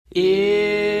If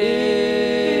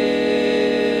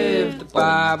the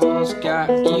Bible's got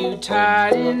you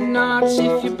tied in knots,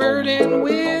 if you're burdened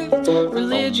with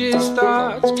religious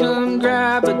thoughts, come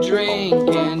grab a drink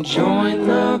and join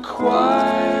the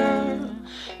choir.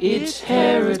 It's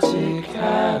Heretic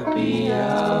Happy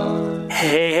Hour.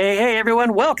 Hey,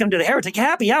 everyone. Welcome to the Heretic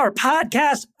Happy Hour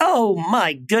podcast. Oh,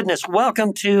 my goodness.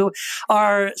 Welcome to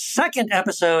our second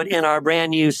episode in our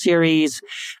brand new series,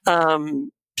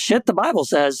 Shit the Bible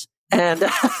Says. And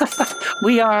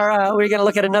we're going to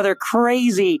look at another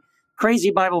crazy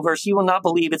Bible verse. You will not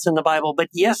believe it's in the Bible, but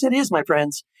yes, it is, my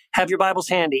friends. Have your Bibles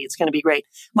handy. It's going to be great.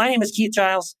 My name is Keith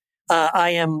Giles.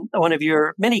 I am one of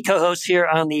your many co-hosts here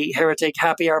on the Heretic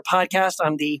Happy Hour podcast.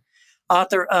 I'm the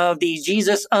author of the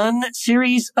Jesus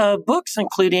series of books,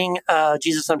 including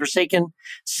Jesus Unforsaken,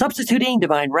 Substituting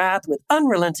Divine Wrath with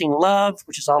Unrelenting Love,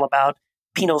 which is all about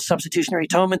penal substitutionary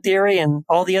atonement theory and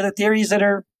all the other theories that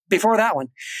are before that one.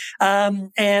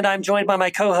 And I'm joined by my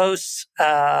co-hosts,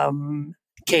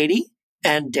 Katie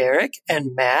and Derek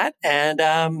and Matt. And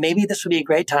maybe this would be a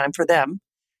great time for them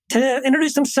to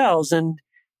introduce themselves and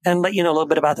let you know a little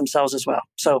bit about themselves as well.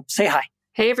 So say hi.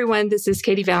 Hey, everyone. This is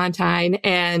Katie Valentine.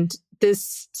 And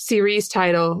this series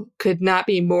title could not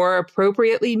be more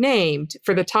appropriately named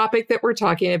for the topic that we're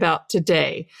talking about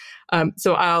today.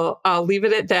 So I'll leave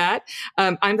it at that.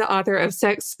 I'm the author of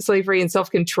Sex, Slavery, and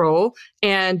Self-Control.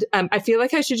 And I feel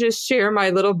like I should just share my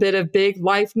little bit of big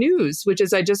life news, which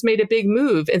is I just made a big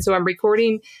move. And so I'm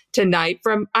recording tonight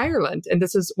from Ireland. And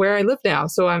this is where I live now.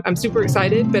 So I'm super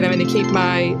excited, but I'm going to keep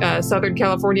my Southern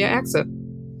California accent.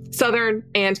 Southern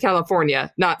and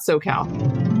California, not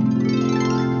SoCal.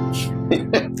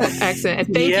 Accent.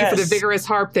 And thank you for the vigorous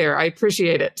harp there. I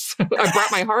appreciate it. I brought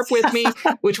my harp with me,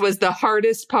 which was the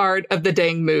hardest part of the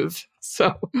dang move.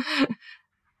 So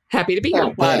happy to be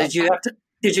here.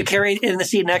 Did you carry it in the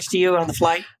seat next to you on the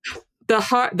flight?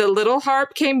 The little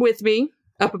harp came with me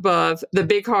up above. The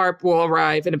big harp will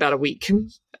arrive in about a week.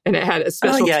 And it had a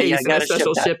special case and a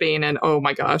special shipping. And oh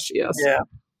my gosh, yes. Yeah.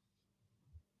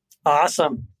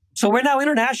 Awesome. So we're now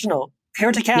international.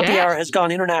 Heretic Happy Hour has gone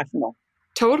international.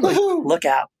 Totally. Woo-hoo. Look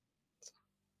out.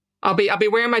 I'll be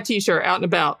wearing my t-shirt out and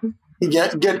about.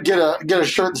 Get a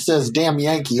shirt that says "Damn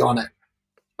Yankee" on it.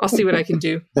 I'll see what I can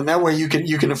do. And that way you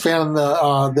can offend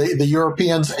the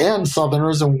Europeans and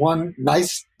Southerners in one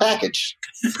nice package.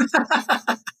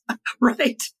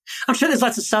 Right. I'm sure there's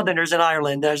lots of Southerners in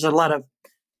Ireland. There's a lot of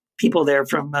people there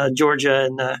from Georgia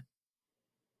and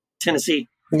Tennessee.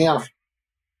 Yeah.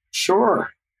 Sure.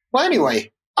 Well,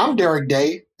 anyway, I'm Derek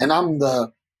Day, and I'm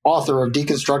the author of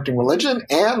Deconstructing Religion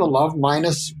and the Love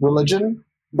Minus Religion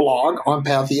blog on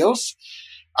Patheos.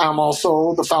 I'm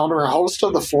also the founder and host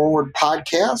of the Forward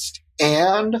podcast,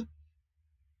 and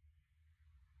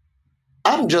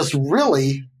I'm just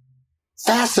really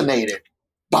fascinated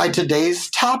by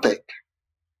today's topic.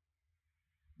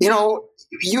 You know,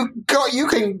 you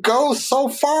can go so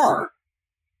far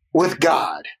with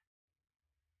God,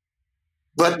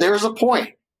 but there's a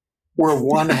point where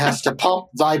one has to pump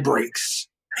thy brakes.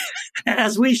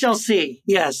 As we shall see,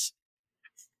 yes.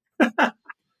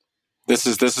 This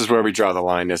is where we draw the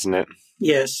line, isn't it?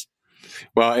 Yes.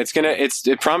 Well,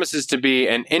 it promises to be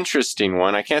an interesting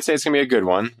one. I can't say it's gonna be a good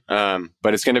one,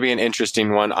 but it's gonna be an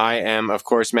interesting one. I am, of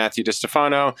course, Matthew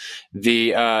DiStefano,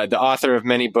 the author of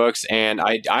many books, and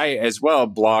I as well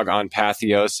blog on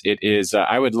Patheos. It is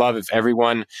I would love if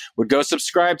everyone would go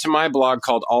subscribe to my blog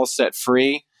called All Set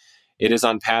Free. It is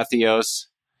on Patheos.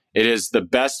 It is the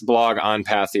best blog on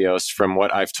Patheos from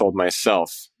what I've told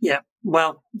myself. Yeah.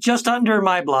 Well, just under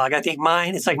my blog. I think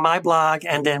mine, it's like my blog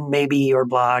and then maybe your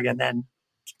blog and then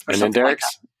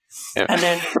Derek's. Like and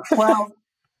then, well,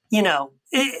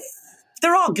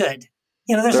 they're all good.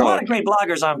 There's a lot of great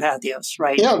bloggers on Patheos,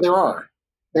 right? Yeah, there are.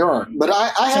 But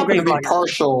I happen to be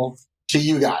partial to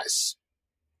you guys.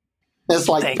 It's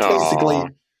like basically,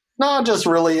 not just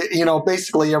really,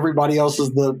 basically everybody else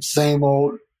is the same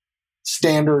old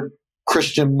standard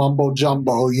Christian mumbo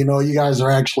jumbo. You guys are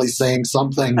actually saying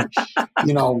something,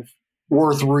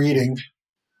 worth reading.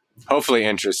 Hopefully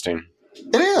interesting.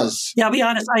 It is. Yeah, I'll be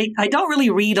honest. I don't really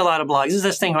read a lot of blogs. This is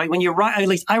this thing, right? When you write, at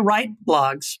least I write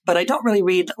blogs, but I don't really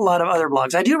read a lot of other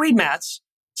blogs. I do read Matt's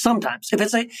sometimes. If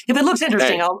it looks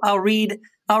interesting, I'll read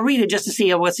it just to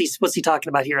see what's he talking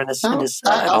about here in this. I'll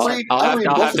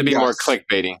have to be more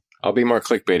clickbaity. I'll be more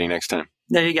clickbaity next time.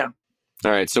 There you go. All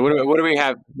right. So what do we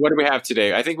have? What do we have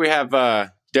today? I think we have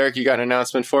Derek. You got an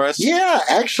announcement for us? Yeah,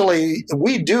 actually,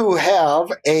 we do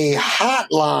have a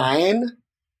hotline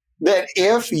that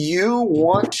if you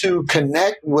want to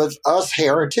connect with us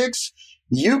heretics,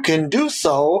 you can do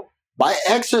so by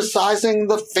exercising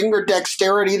the finger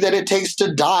dexterity that it takes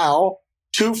to dial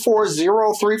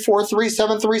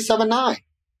 240-343-7379.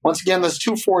 Once again, that's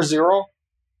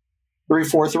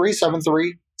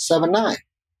 240-343-7379.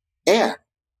 And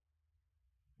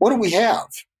what do we have?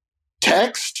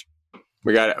 Text?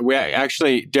 We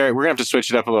actually, Derek, we're going to have to switch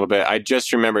it up a little bit. I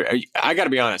just remembered. I got to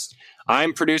be honest.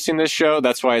 I'm producing this show.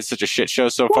 That's why it's such a shit show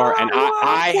so far. And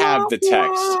I have the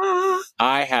text.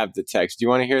 I have the text. Do you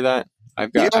want to hear that?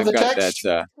 I've got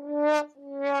that.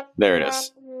 There it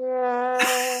is.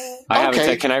 I have a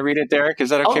text. Can I read it, Derek?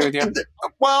 Is that okay with you?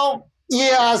 Well,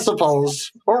 yeah, I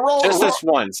suppose. Or just this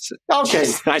once.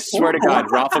 Okay. I swear to God,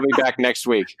 Ralph will be back next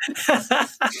week.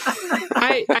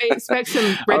 I expect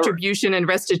some retribution and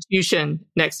restitution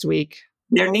next week.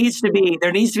 There needs to be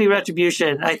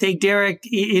retribution. I think, Derek,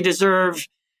 you deserve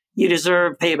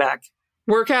payback.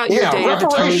 Work out your day of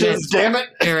atonement. Damn it.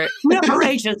 Derek.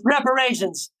 Reparations.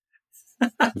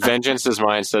 Vengeance is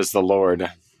mine, says the Lord,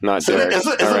 not Derek. Is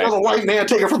another white man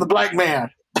taken from the black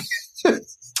man?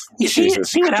 You see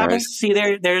what happens? See,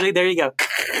 there you go.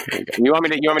 You want me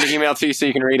to email to you so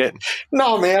you can read it?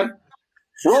 No, man.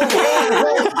 Roll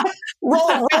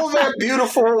that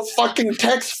beautiful fucking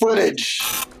text footage.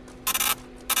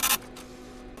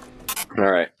 All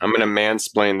right. I'm going to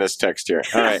mansplain this text here.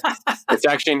 All right. It's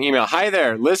actually an email. Hi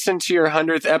there. Listen to your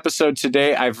 100th episode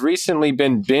today. I've recently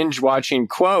been binge watching,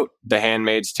 quote, The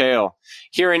Handmaid's Tale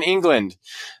here in England.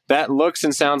 That looks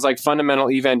and sounds like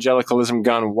fundamental evangelicalism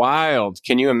gone wild.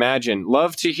 Can you imagine?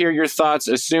 Love to hear your thoughts,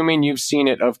 assuming you've seen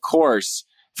it, of course.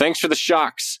 Thanks for the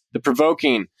shocks, the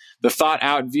provoking, the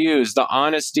thought-out views, the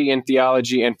honesty in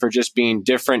theology, and for just being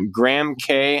different. Graham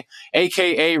K.,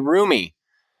 a.k.a. Rumi.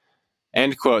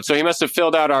 End quote. So he must have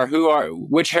filled out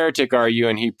which heretic are you?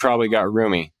 And he probably got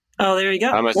Rumi. Oh, there you go.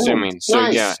 I'm assuming. So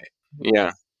nice.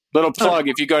 Yeah. Little plug,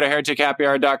 if you go to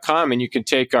heretichappyhour.com and you can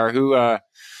take our who are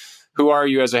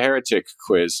you as a heretic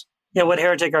quiz. Yeah, what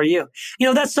heretic are you? You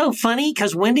know, that's so funny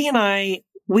because Wendy and I,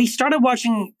 we started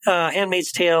watching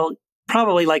Handmaid's Tale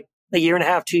probably like a year and a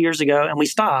half, 2 years ago, and we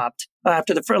stopped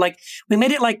after the first, we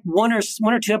made it like one or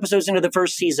two episodes into the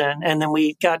first season, and then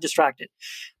we got distracted.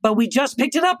 But we just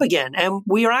picked it up again, and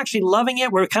we are actually loving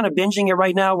it. We're kind of binging it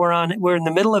right now. We're in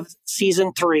the middle of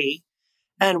season 3,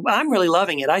 and I'm really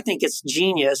loving it. I think it's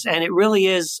genius, and it really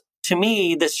is. To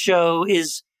me, this show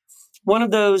is one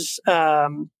of those.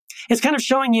 It's kind of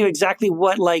showing you exactly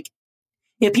what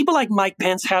if people like Mike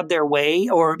Pence had their way,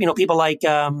 or people like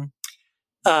the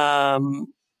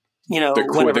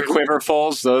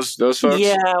Quiverfuls, those folks.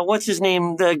 Yeah, what's his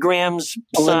name? The Graham's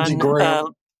son,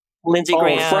 Lindsey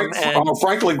Graham,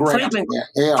 Franklin Graham.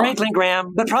 Franklin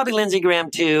Graham, but probably Lindsey Graham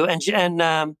too, and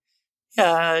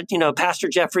Pastor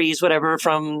Jeffries, whatever,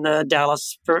 from the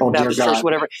Dallas Baptist Church,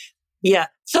 whatever. Yeah,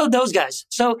 so those guys.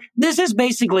 So this is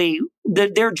basically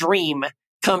their dream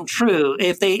come true.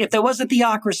 If there was a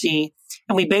theocracy,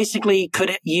 and we basically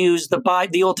could use the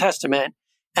Old Testament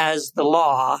as the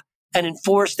law and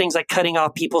enforce things like cutting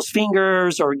off people's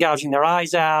fingers or gouging their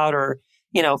eyes out, or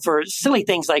for silly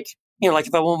things like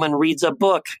if a woman reads a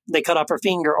book, they cut off her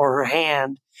finger or her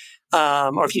hand,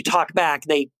 or if you talk back,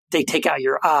 they take out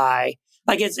your eye.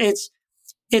 Like it's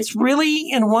really,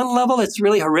 in one level, it's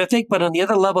really horrific, but on the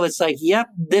other level, it's like, yep,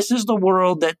 this is the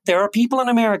world that there are people in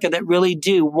America that really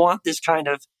do want this kind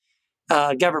of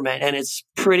government, and it's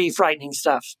pretty frightening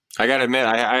stuff. I got to admit,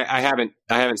 I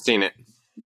haven't seen it.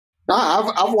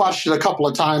 I've watched it a couple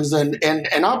of times, and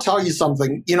I'll tell you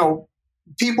something.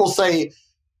 People say,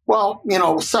 well,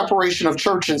 separation of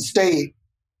church and state,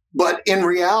 but in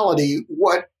reality,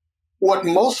 what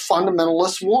most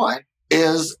fundamentalists want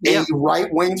is a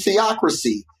right-wing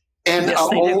theocracy and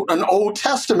an Old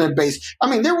Testament base. I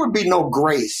mean, there would be no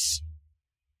grace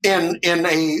in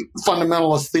a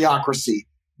fundamentalist theocracy.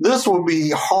 This would be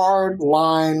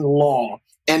hard-line law.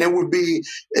 And it would be,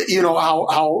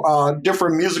 how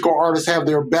different musical artists have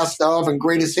their best of and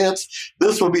greatest hits.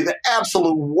 This would be the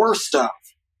absolute worst of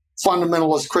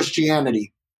fundamentalist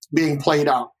Christianity being played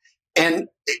out. And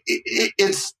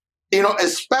it's,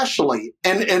 especially,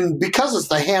 and because it's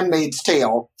The Handmaid's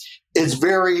Tale, it's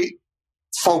very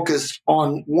focused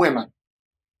on women.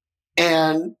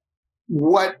 And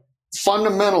what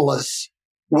fundamentalists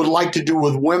would like to do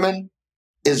with women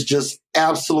is just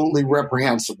absolutely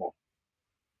reprehensible.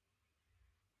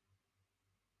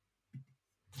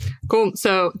 Cool.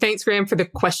 So thanks, Graham, for the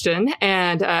question.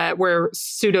 And we're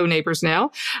pseudo neighbors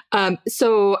now.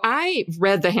 So I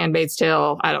read The Handmaid's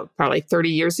Tale, probably 30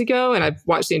 years ago, and I've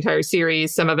watched the entire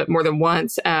series, some of it more than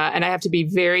once. And I have to be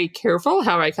very careful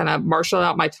how I kind of marshal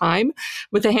out my time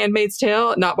with The Handmaid's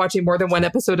Tale, not watching more than one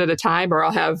episode at a time, or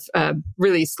I'll have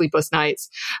really sleepless nights.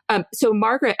 So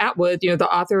Margaret Atwood, the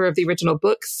author of the original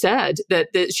book, said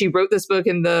that she wrote this book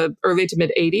in the early to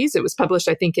mid 80s. It was published,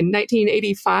 I think, in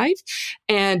 1985.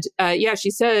 And she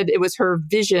said it was her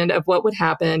vision of what would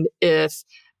happen if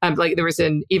there was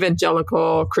an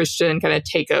evangelical Christian kind of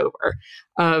takeover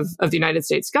of the United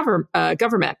States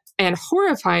government. And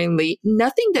horrifyingly,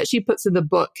 nothing that she puts in the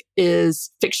book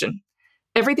is fiction.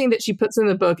 Everything that she puts in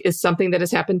the book is something that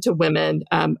has happened to women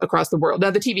across the world.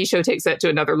 Now, the TV show takes that to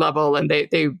another level, and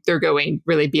they're going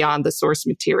really beyond the source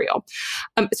material.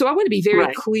 So I want to be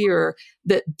very clear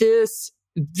that this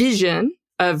vision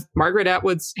of Margaret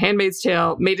Atwood's Handmaid's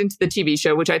Tale made into the TV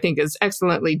show, which I think is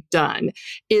excellently done,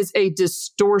 is a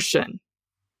distortion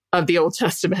of the Old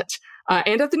Testament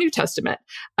and of the New Testament.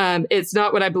 It's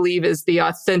not what I believe is the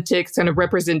authentic kind of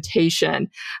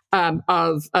representation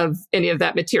of any of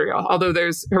that material. Although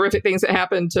there's horrific things that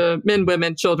happen to men,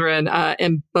 women, children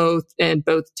in both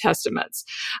testaments.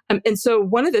 And so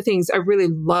one of the things I really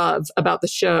love about the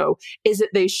show is that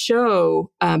they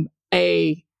show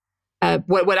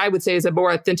what I would say is a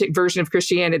more authentic version of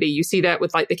Christianity. You see that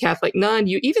with the Catholic nun.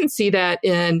 You even see that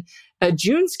in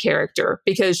June's character,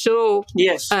 because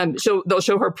they'll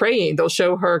show her praying. They'll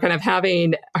show her kind of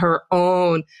having her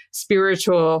own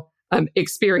spiritual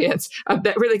experience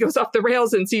that really goes off the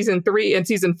rails in season 3 and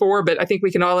season 4. But I think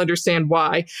we can all understand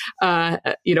why,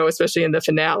 especially in the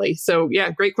finale. So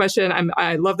yeah, great question.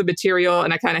 I love the material,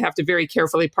 and I kind of have to very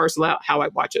carefully parcel out how I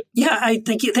watch it. Yeah, I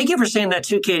thank you for saying that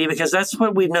too, Katie, because that's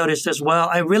what we've noticed as well.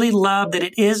 I really love that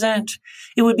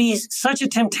it would be such a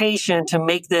temptation to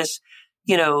make this,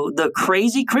 the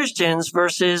crazy Christians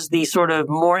versus the sort of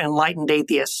more enlightened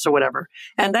atheists or whatever.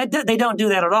 And they don't do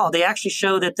that at all. They actually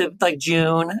show that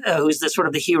June, who's the sort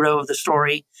of the hero of the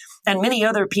story, and many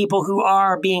other people who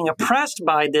are being oppressed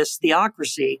by this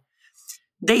theocracy,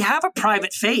 they have a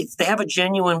private faith. They have a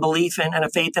genuine belief in and a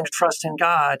faith and a trust in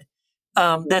God.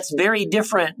 That's very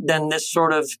different than this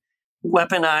sort of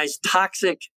weaponized,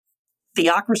 toxic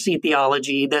theocracy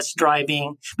theology that's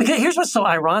driving. Because here's what's so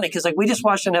ironic is we just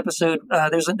watched an episode.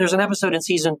 There's an episode in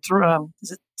season 3.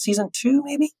 Is it season 2?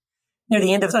 Maybe near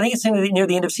the end of. I think it's near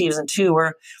the end of season 2,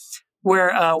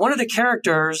 where one of the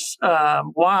characters'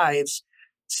 wives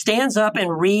stands up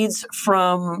and reads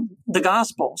from the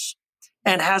Gospels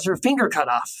and has her finger cut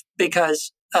off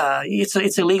because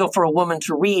it's illegal for a woman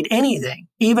to read anything,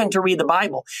 even to read the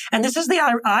Bible. And this is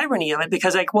the irony of it,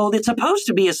 because it's supposed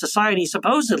to be a society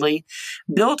supposedly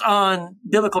built on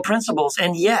biblical principles,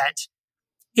 and yet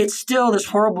it's still this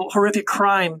horrific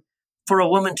crime for a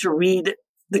woman to read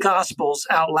the Gospels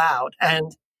out loud.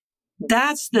 And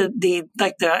that's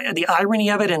the irony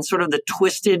of it, and sort of the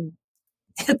twisted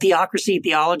theocracy,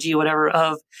 theology, whatever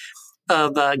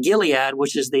of Gilead,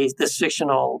 which is this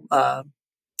fictional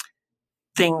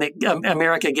thing that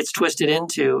America gets twisted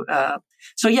into.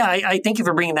 So yeah, I thank you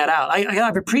for bringing that out.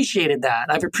 I've appreciated that.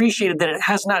 I've appreciated that it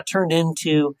has not turned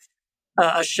into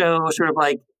a show sort of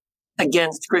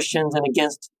against Christians and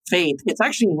against faith. It's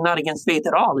actually not against faith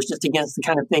at all. It's just against the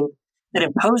kind of thing that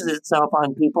imposes itself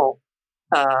on people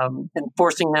and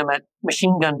forcing them at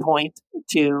machine gun point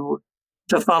to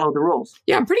follow the rules.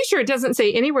 Yeah, I'm pretty sure it doesn't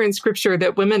say anywhere in Scripture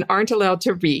that women aren't allowed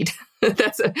to read.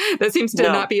 That seems to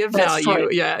not be a value,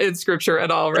 in Scripture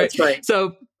at all, right? That's right.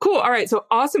 So cool. All right. So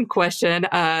awesome question.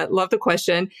 Love the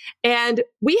question. And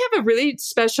we have a really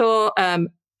special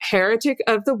Heretic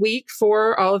of the Week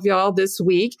for all of y'all this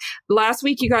week. Last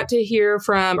week,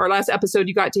 last episode,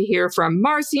 you got to hear from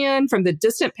Marcion from the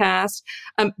distant past.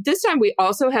 This time, we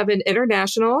also have an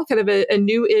international, kind of a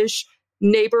new-ish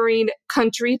neighboring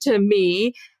country to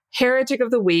me, Heretic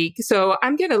of the Week. So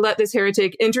I'm going to let this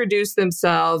heretic introduce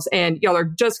themselves, and y'all are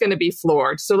just going to be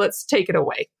floored. So let's take it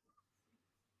away.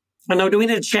 I know. Do we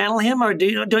need to channel him, or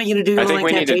don't you need to do? I think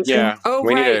we need to. Yeah. Oh,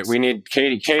 we need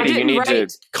Katie. Katie, you need to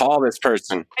call this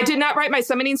person. I did not write my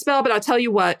summoning spell, but I'll tell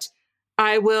you what.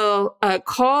 I will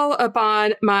call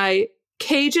upon my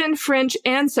Cajun French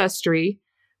ancestry,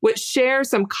 which share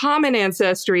some common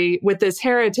ancestry with this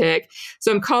heretic.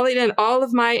 So I'm calling in all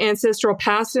of my ancestral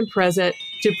past and present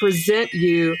to present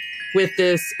you with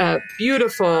this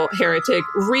beautiful heretic,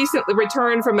 recently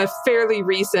returned from a fairly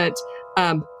recent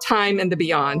time in the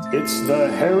beyond. It's the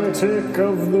Heretic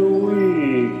of the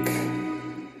Week.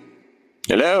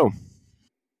 Hello.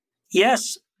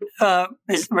 Yes.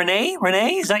 Is Rene?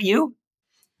 Rene, is that you?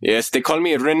 Yes, they call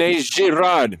me Rene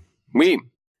Girard. Oui.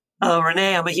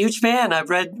 Rene, I'm a huge fan. I've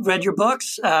read your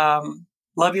books.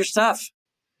 Love your stuff.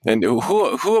 And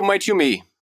who might you be?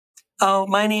 Oh,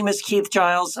 my name is Keith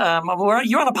Giles. You're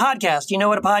on a podcast. Do you know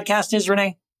what a podcast is,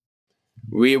 Rene?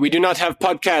 We do not have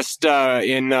podcast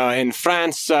in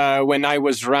France when I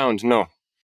was around. No.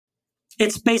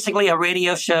 It's basically a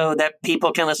radio show that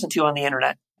people can listen to on the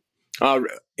internet.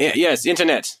 Yes,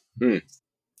 internet.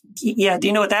 Yeah, do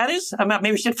you know what that is?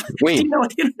 Maybe we should. Oui. Do you know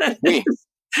what the internet is?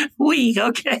 Oui.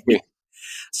 Okay. Oui.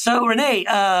 So Rene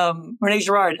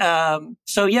Girard.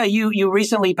 You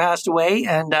recently passed away,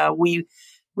 and we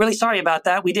really sorry about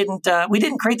that. We didn't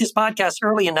create this podcast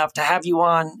early enough to have you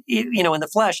on, in the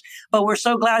flesh. But we're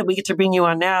so glad we get to bring you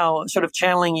on now, sort of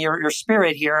channeling your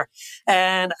spirit here.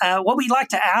 And what we'd like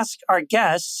to ask our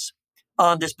guests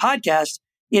on this podcast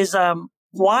is,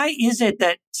 why is it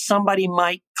that somebody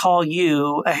might call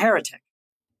you a heretic?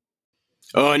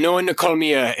 Oh, no one to call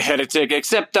me a heretic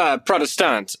except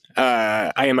Protestant.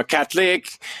 I am a Catholic.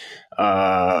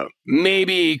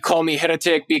 Maybe call me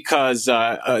heretic because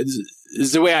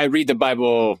the way I read the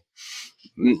Bible,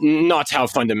 not how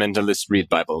fundamentalists read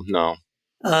Bible. No.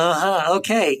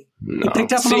 Okay. No. You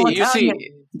picked up a little Italian.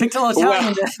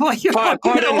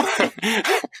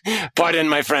 Pardon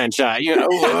my French. I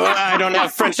don't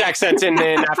have French accent in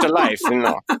Afterlife.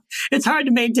 It's hard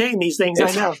to maintain these things. I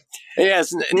know.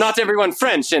 Yes, not everyone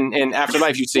French in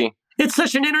Afterlife. You see, it's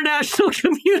such an international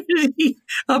community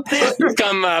up there.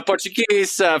 Come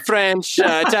Portuguese, French,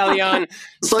 Italian,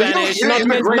 Spanish.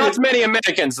 Not many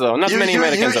Americans though. Not many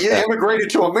Americans. You immigrated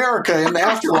to America in the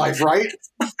afterlife, right?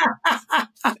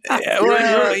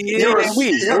 You're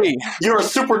a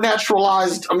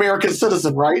supernaturalized American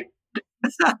citizen, right?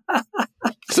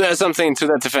 So something to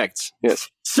that effect. Yes.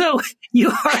 So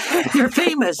you're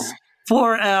famous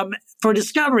for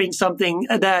discovering something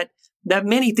that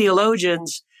many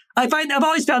theologians. I've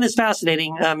always found this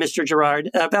fascinating, Mr. Girard.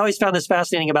 I've always found this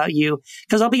fascinating about you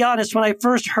because I'll be honest. When I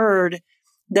first heard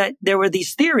that there were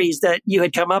these theories that you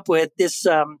had come up with, this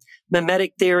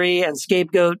mimetic theory and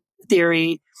scapegoat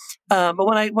theory, but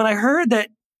when I heard that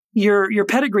your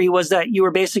pedigree was that you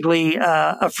were basically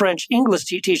a French English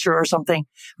teacher or something,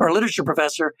 or a literature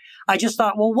professor, I just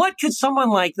thought, well, what could someone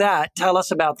like that tell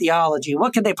us about theology?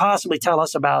 What could they possibly tell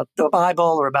us about the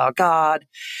Bible or about God?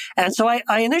 And so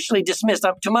I initially dismissed,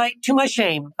 to my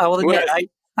shame, I will admit,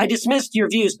 I dismissed your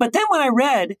views. But then when I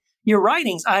read your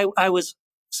writings, I was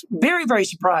very, very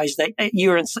surprised that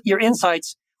your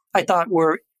insights, I thought,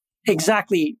 were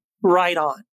exactly right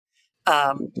on.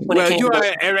 You are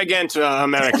an arrogant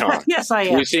American. Yes, I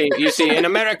am. You see, in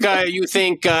America, you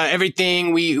think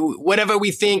whatever we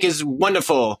think is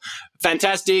wonderful,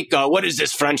 fantastic. What does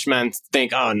this Frenchman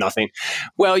think? Oh, nothing.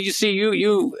 Well, you see,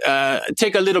 you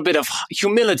take a little bit of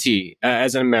humility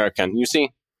as an American. You see.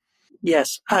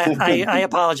 Yes, I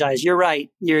apologize. You're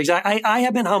right. You're exactly. I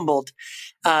have been humbled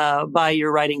by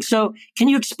your writing. So, can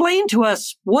you explain to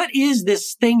us what is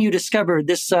this thing you discovered?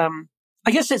 This,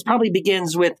 I guess, it probably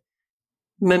begins with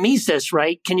mimesis,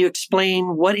 right? Can you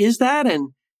explain what is that,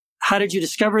 and how did you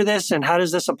discover this, and how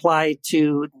does this apply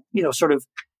to sort of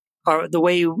the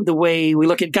way we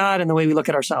look at God and the way we look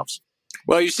at ourselves?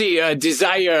 Well, you see,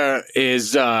 desire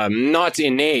is not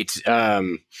innate.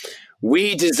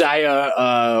 We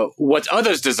desire what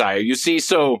others desire. You see,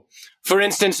 so for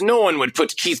instance, no one would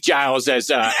put Keith Giles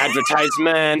as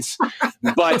advertisement,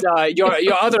 but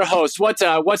your other host,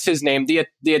 what's his name? The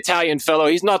Italian fellow,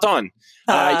 he's not on.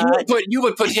 You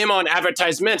would put him on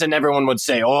advertisement, and everyone would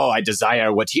say, "Oh, I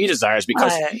desire what he desires,"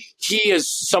 because he is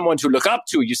someone to look up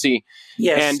to. You see,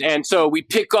 yes, and so we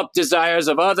pick up desires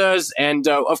of others, and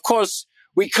of course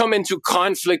we come into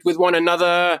conflict with one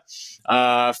another.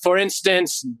 For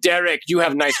instance, Derek, you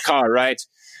have a nice car, right?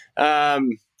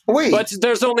 But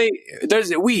there's only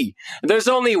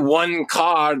one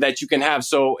car that you can have.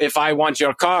 So if I want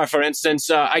your car, for instance,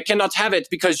 I cannot have it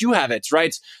because you have it,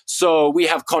 right? So we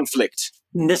have conflict.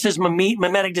 This is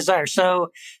mimetic desire.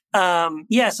 So,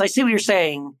 yes, I see what you're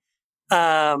saying.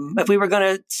 If we were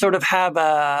going to sort of have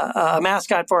a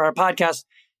mascot for our podcast,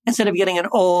 instead of getting an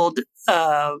old,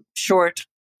 short,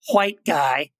 white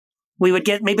guy, we would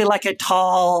get maybe like a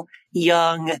tall,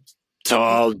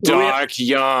 dark,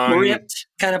 young, ripped,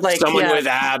 kind of like someone with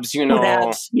abs, With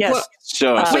abs, yes.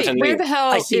 Well, certainly. where the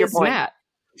hell is Matt?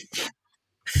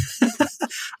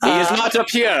 He is not up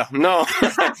here. No.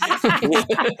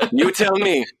 You tell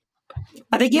me.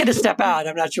 I think he had to step out.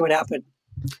 I'm not sure what happened.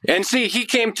 And see, he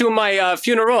came to my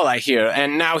funeral, I hear,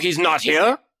 and now he's not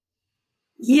here?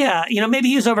 Yeah, maybe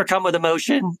he was overcome with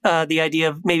emotion. The idea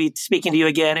of maybe speaking to you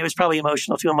again, it was probably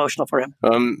too emotional for him.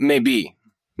 Maybe.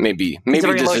 He's a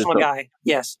very emotional guy,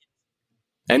 yes.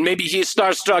 And maybe he is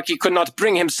starstruck. He could not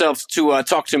bring himself to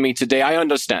talk to me today. I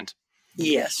understand.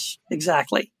 Yes,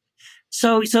 exactly.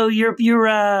 So your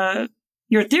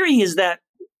theory is that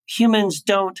humans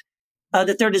don't,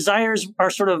 that their desires are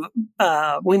sort of,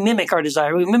 we mimic our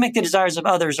desire. We mimic the desires of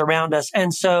others around us.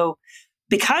 And so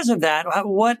because of that,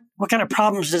 what kind of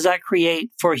problems does that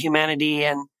create for humanity?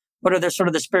 And what are the sort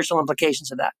of the spiritual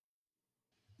implications of that?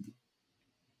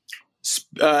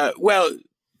 Well,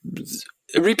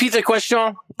 repeat the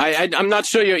question. I'm not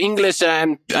sure your English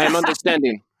I'm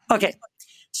understanding. Okay.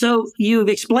 So you've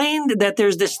explained that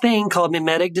there's this thing called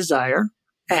mimetic desire.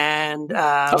 And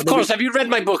of course, have you read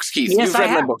my books, Keith? Yes, You've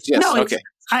read my books. Yes. No, okay.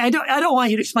 I don't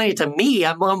want you to explain it to me.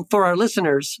 I'm for our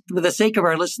listeners, for the sake of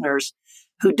our listeners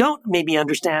who don't maybe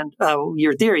understand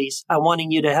your theories. I'm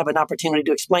wanting you to have an opportunity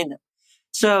to explain them.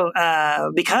 So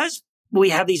because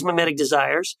we have these mimetic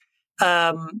desires,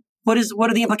 what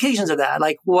are the implications of that?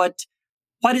 Like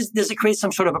does it create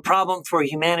some sort of a problem for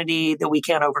humanity that we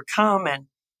can't overcome? And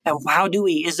how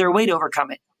is there a way to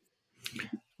overcome it?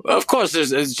 Of course,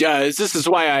 this is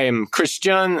why I am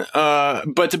Christian,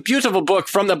 but a beautiful book,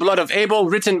 From the Blood of Abel,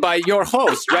 written by your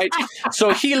host, right? So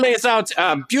he lays out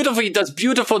beautifully, does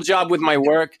beautiful job with my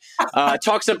work,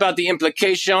 talks about the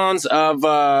implications of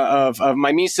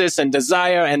mimesis and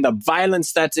desire and the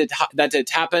violence that it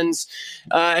happens.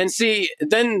 And see,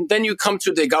 then you come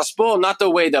to the gospel, not the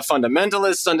way the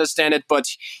fundamentalists understand it, but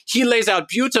he lays out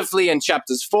beautifully in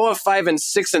chapters 4, 5, and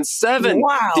 6, and 7,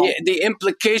 wow, the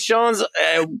implications.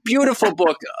 Beautiful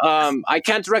book. I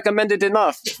can't recommend it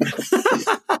enough.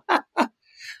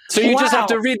 So you just have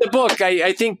to read the book.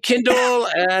 I think Kindle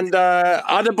and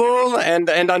Audible and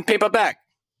on paperback.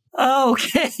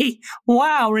 Okay.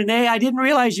 Wow, Rene, I didn't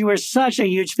realize you were such a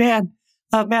huge fan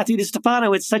of Matthew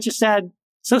DiStefano. It's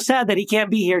so sad that he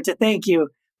can't be here to thank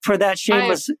you for that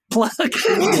shameless plug.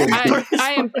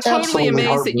 I am totally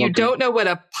amazed that you don't know what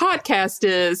a podcast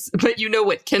is, but you know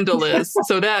what Kindle is.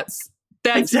 So that's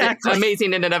exactly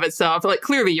amazing in and of itself. Like,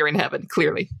 clearly you're in heaven.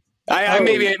 Clearly. I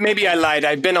maybe I lied.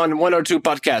 I've been on 1 or 2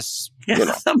 podcasts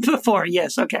before.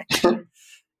 Yes. Okay.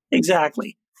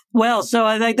 Exactly. Well, so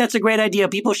I think that's a great idea.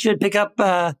 People should pick up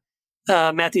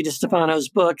Matthew DiStefano's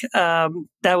book.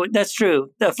 That's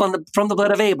true. From the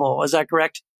Blood of Abel. Is that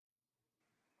correct?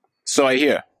 So I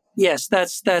hear. Yes,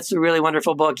 that's a really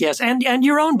wonderful book. Yes, and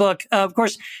your own book. Of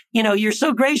course, you're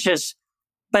so gracious.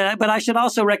 But I should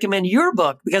also recommend your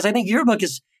book, because I think your book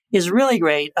is really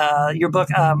great. Your book,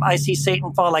 I See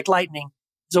Satan Fall Like Lightning,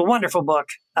 is a wonderful book.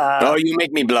 You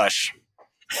make me blush.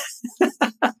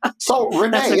 So,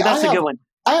 Rene, that's a good one.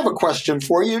 I have a question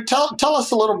for you. Tell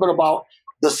us a little bit about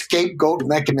the scapegoat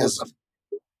mechanism.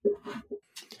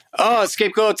 Oh,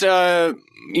 scapegoat.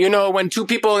 When two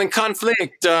people in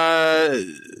conflict,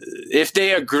 if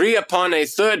they agree upon a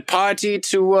third party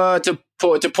to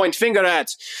point finger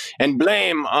at and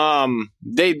blame,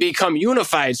 they become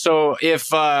unified. So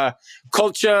if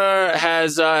culture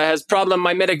has problem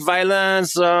mimetic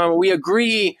violence, we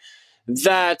agree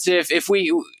that if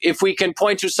we can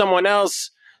point to someone else,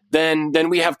 then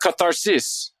we have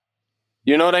catharsis.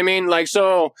 You know what I mean? Like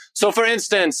so for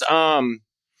instance,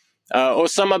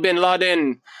 Osama bin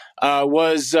Laden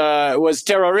was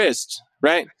terrorist,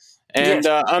 right? And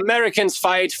yes. Americans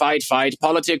fight,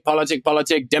 politic,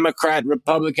 Democrat,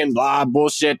 Republican, blah,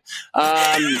 bullshit.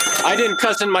 I didn't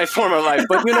cuss in my former life,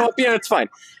 but it's fine.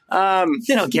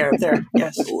 They don't care up there.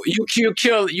 Yes.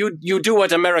 You do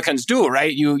what Americans do,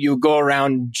 right? You go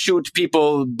around, shoot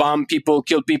people, bomb people,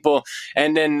 kill people,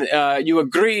 and then you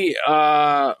agree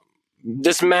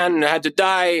this man had to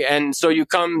die, and so you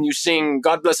sing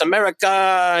God Bless America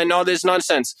and all this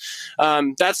nonsense.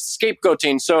 That's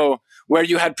scapegoating. So where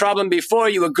you had problem before,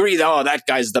 you agree that, that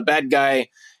guy's the bad guy,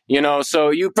 so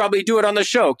you probably do it on the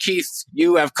show. Keith,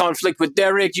 you have conflict with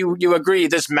Derek, you agree,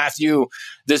 this Matthew,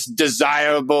 this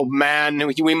desirable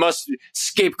man, we must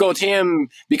scapegoat him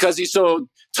because he's so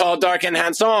tall, dark, and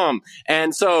handsome.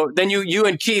 And so then you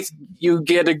and Keith, you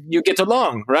get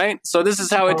along, right? So this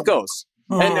is how it goes.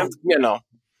 And,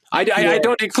 I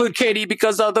don't include Katie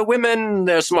because the women,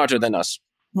 they're smarter than us.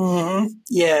 Mm-hmm.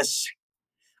 Yes.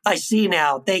 I see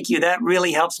now. Thank you. That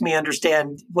really helps me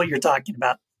understand what you're talking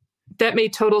about. That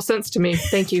made total sense to me.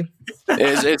 Thank you.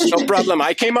 It's no problem.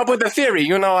 I came up with a theory.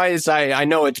 I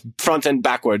know it front and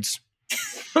backwards.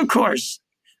 Of course.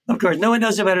 No one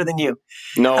knows it better than you.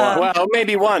 No, well,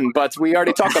 maybe one, but we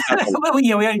already talked about it. Well,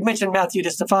 we already mentioned Matthew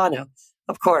DiStefano.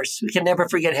 Of course, we can never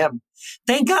forget him.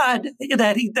 Thank God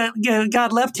that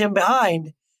God left him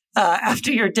behind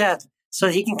after your death so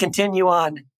he can continue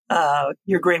on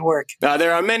your great work.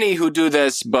 There are many who do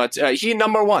this, but he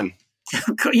number one.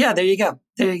 Yeah, there you go.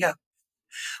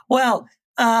 Well,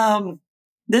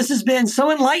 This has been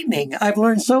so enlightening. I've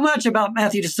learned so much about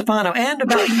Matthew DiStefano and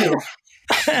about you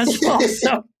as well.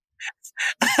 So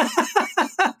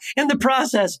in the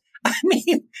process,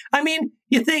 I mean,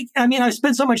 you think, I've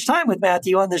spent so much time with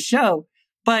Matthew on this show,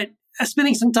 but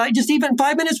spending some time, just even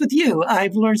 5 minutes with you,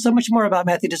 I've learned so much more about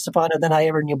Matthew DiStefano than I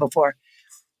ever knew before.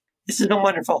 This has been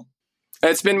wonderful.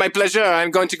 It's been my pleasure.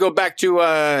 I'm going to go back to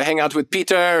hang out with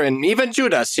Peter and even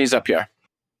Judas. He's up here.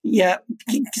 Yeah,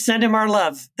 send him our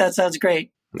love. That sounds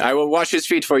great. I will wash his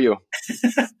feet for you.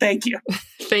 Thank you.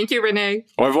 Thank you, Rene.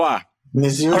 Au revoir.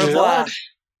 Monsieur Au revoir.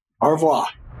 Au revoir.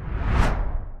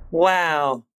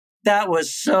 Wow, that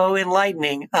was so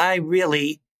enlightening. I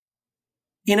really,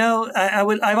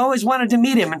 I've always wanted to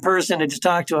meet him in person and just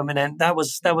talk to him, and that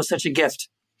was such a gift.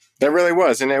 That really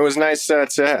was, and it was nice.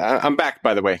 I'm back,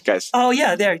 by the way, guys. Oh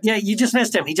yeah, there. Yeah, you just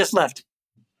missed him. He just left.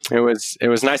 It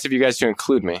was nice of you guys to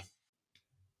include me.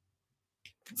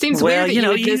 Seems weird that you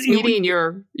would miss meeting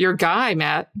your guy,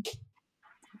 Matt.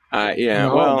 Yeah.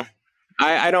 No. Well,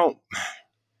 I don't.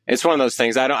 It's one of those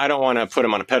things. I don't want to put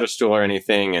him on a pedestal or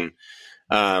anything, and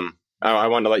I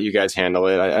wanted to let you guys handle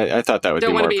it. I thought that would be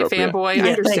more appropriate. Don't want to be a fanboy. I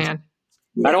understand.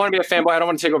 I don't want to be a fanboy. I don't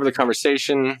want to take over the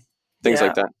conversation. Things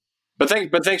like that. But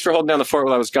thanks for holding down the fort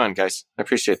while I was gone, guys. I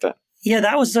appreciate that. Yeah,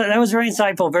 that was very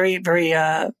insightful, very very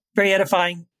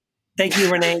edifying. Thank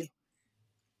you, Rene.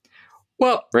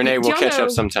 Well, Rene, we'll catch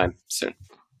up sometime soon.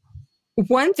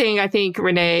 One thing I think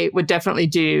Rene would definitely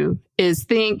do is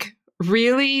think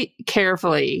really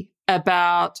carefully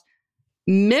about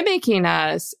mimicking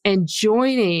us and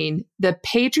joining the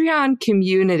Patreon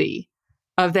community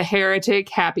of the Heretic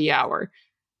Happy Hour.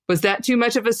 Was that too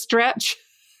much of a stretch?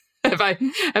 Have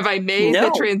I made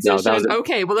the transition? No,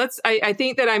 okay, well, I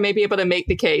think that I may be able to make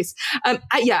the case.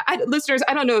 Listeners,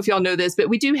 I don't know if y'all know this, but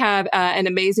we do have an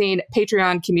amazing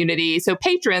Patreon community. So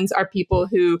patrons are people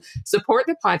who support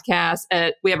the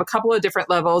podcast. We have a couple of different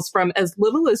levels from as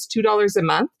little as $2 a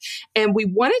month. And we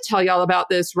want to tell y'all about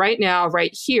this right now,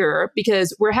 right here,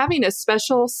 because we're having a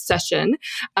special session,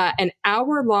 an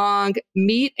hour-long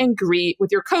meet and greet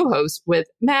with your co-hosts, with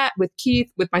Matt, with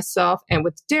Keith, with myself, and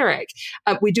with Derek.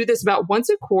 We do this about once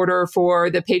a quarter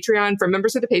for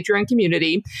members of the Patreon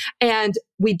community. And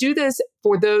we do this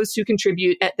for those who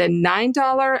contribute at the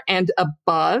 $9 and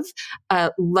above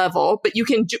level, but you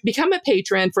can become a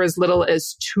patron for as little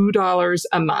as $2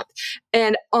 a month.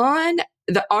 And on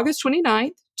the August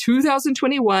 29th,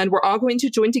 2021, we're all going to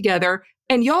join together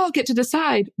and y'all get to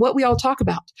decide what we all talk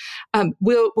about.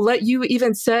 We'll let you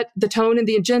even set the tone and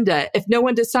the agenda. If no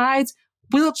one decides,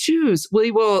 we'll choose. We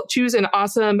will choose an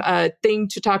awesome thing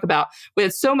to talk about. We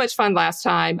had so much fun last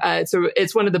time. So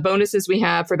it's one of the bonuses we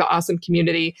have for the awesome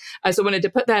community. So I wanted to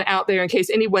put that out there in case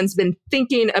anyone's been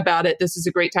thinking about it. This is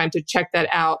a great time to check that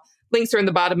out. Links are in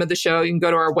the bottom of the show. You can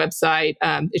go to our website.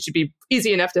 It should be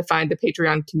easy enough to find the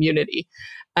Patreon community.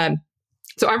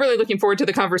 So I'm really looking forward to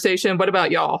the conversation. What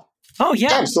about y'all? Oh,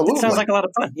 yeah. Absolutely. It sounds like a lot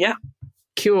of fun. Yeah.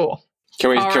 Cool. Can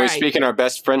we speak in our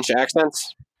best French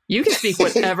accents? You can speak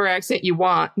whatever accent you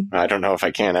want. I don't know if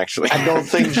I can, actually. I don't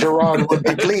think Girard would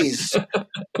be pleased.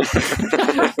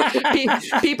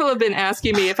 People have been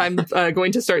asking me if I'm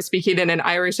going to start speaking in an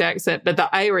Irish accent, but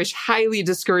the Irish highly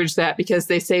discourage that because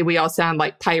they say we all sound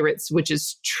like pirates, which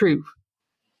is true.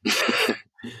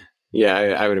 Yeah,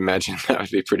 I would imagine that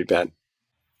would be pretty bad.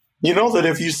 You know that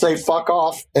if you say fuck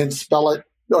off and spell it,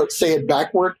 or say it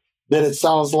backward, that it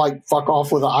sounds like fuck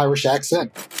off with an Irish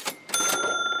accent.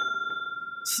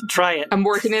 Try it. I'm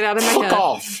working it out in my head. Fuck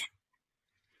off.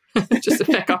 Just a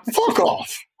fuck off. Fuck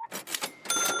off.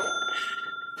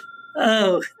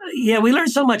 Oh, yeah. We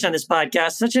learned so much on this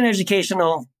podcast. Such an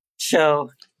educational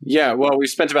show. Yeah, well, we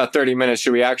spent about 30 minutes.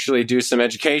 Should we actually do some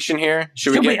education here?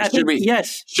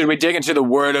 Yes. Should we dig into the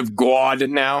Word of God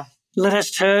now? Let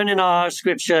us turn in our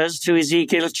scriptures to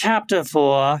Ezekiel chapter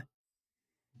 4.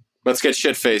 Let's get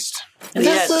shit-faced.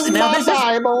 This is my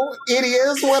Bible. It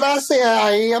is what I say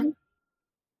I am.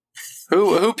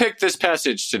 Who picked this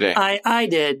passage today? I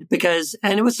did,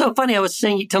 and it was so funny. I was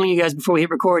telling you guys before we hit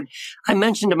record, I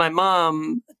mentioned to my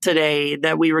mom today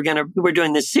that we're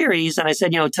doing this series. And I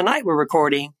said, tonight we're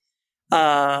recording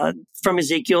from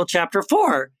Ezekiel chapter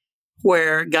 4,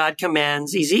 where God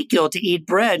commands Ezekiel to eat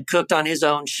bread cooked on his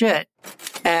own shit.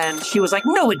 And she was like,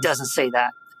 no, it doesn't say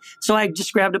that. So I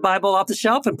just grabbed a Bible off the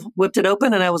shelf and whipped it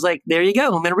open. And I was like, there you go.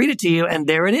 I'm going to read it to you. And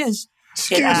there it is.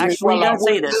 Excuse it actually me does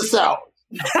say this. Out.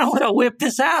 I want to whip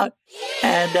this out.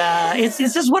 And it's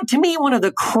just one of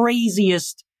the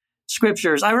craziest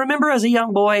scriptures. I remember as a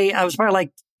young boy, I was probably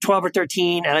like 12 or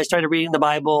 13, and I started reading the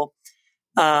Bible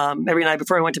every night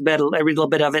before I went to bed. I read a little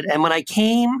bit of it. And when I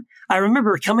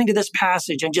remember coming to this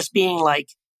passage and just being like,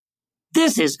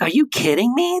 are you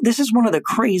kidding me? This is one of the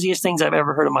craziest things I've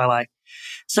ever heard in my life.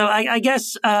 So I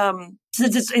guess,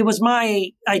 since it was my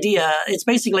idea, it's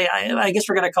basically, I guess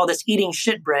we're going to call this eating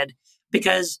shit bread,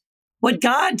 because what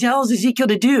God tells Ezekiel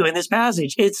to do in this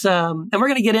passage, it's, and we're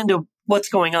going to get into what's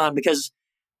going on, because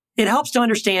it helps to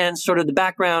understand sort of the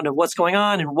background of what's going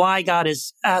on and why God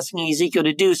is asking Ezekiel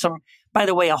to do some, by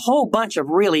the way, a whole bunch of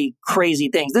really crazy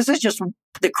things. This is just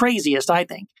the craziest, I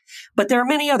think. But there are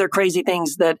many other crazy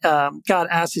things that God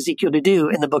asks Ezekiel to do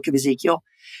in the book of Ezekiel.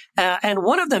 And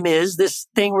one of them is this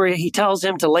thing where he tells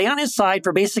him to lay on his side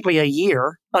for basically a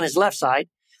year on his left side.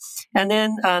 And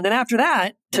then after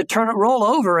that, to roll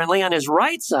over and lay on his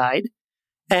right side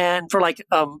and for like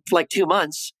 2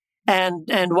 months. And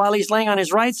while he's laying on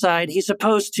his right side, he's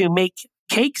supposed to make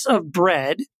cakes of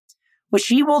bread, which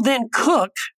he will then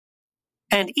cook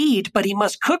and eat, but he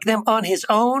must cook them on his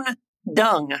own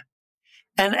dung.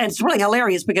 And it's really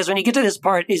hilarious, because when you get to this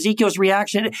part, Ezekiel's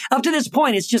reaction, up to this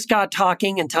point, it's just God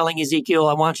talking and telling Ezekiel,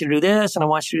 I want you to do this and I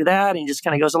want you to do that. And he just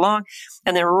kind of goes along.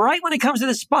 And then right when it comes to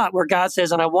this spot where God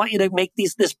says, and I want you to make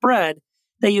this bread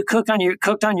that you cooked on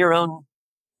your own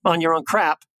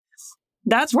crap.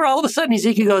 That's where all of a sudden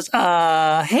Ezekiel goes,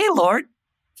 hey, Lord,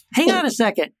 hang on a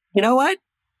second. You know what?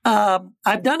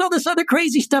 I've done all this other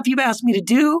crazy stuff you've asked me to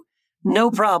do.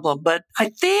 No problem. But I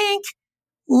think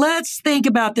let's think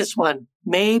about this one.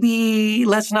 Maybe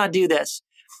let's not do this.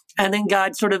 And then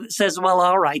God sort of says, well,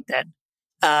 all right then.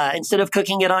 Instead of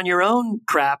cooking it on your own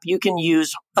crap, you can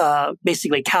use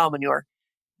basically cow manure.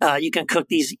 You can cook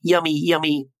these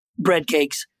yummy bread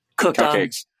cakes cooked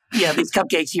Cupcakes. on these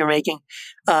cupcakes you're making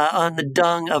on the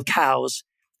dung of cows.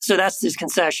 So that's his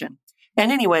concession.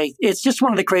 And anyway, it's just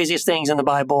one of the craziest things in the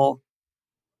Bible.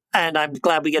 And I'm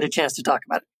glad we get a chance to talk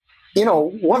about it. You know,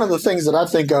 one of the things that I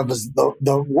think of is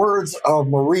the words of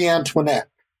Marie Antoinette,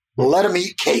 let him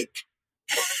eat cake.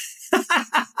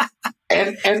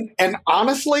 and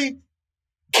honestly,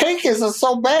 cake isn't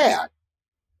so bad.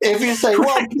 If you say,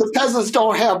 well, the peasants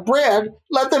don't have bread,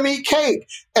 let them eat cake.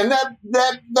 And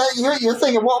that you're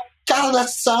thinking, well, God, that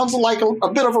sounds like a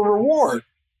bit of a reward.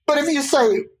 But if you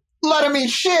say, let them eat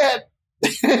shit,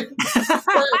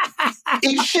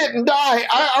 eat shit and die,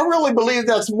 I really believe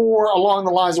that's more along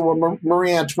the lines of what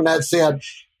Marie Antoinette said.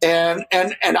 And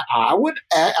I would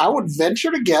venture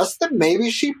to guess that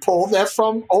maybe she pulled that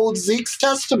from old Zeke's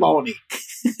testimony.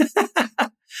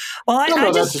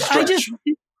 Well,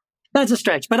 that's a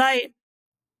stretch. But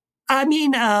I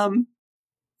mean,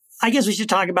 I guess we should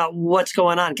talk about what's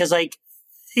going on, because like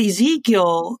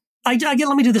Ezekiel,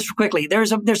 let me do this quickly. There's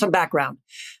some background.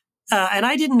 And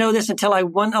I didn't know this until a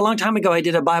long time ago. I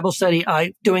did a Bible study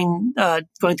going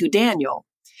through Daniel.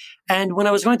 And when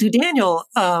I was going through Daniel,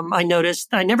 I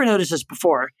never noticed this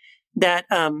before, that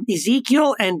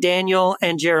Ezekiel and Daniel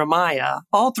and Jeremiah,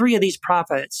 all three of these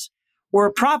prophets,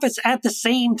 were prophets at the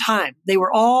same time. They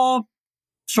were all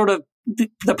sort of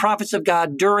the prophets of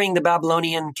God during the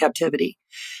Babylonian captivity.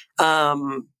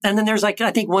 And then there's I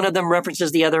think one of them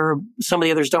references the other. Some of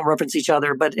the others don't reference each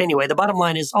other. But anyway, the bottom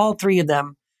line is all three of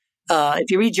them,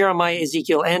 if you read Jeremiah,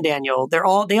 Ezekiel, and Daniel, they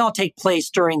all take place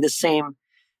during the same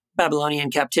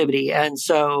Babylonian captivity. And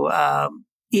so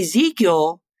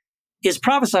Ezekiel is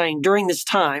prophesying during this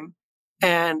time,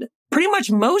 and pretty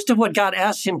much most of what God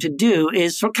asks him to do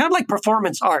is kind of like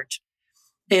performance art.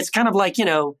 It's kind of like,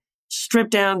 strip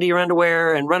down to your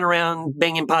underwear and run around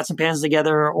banging pots and pans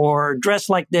together, or dress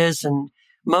like this and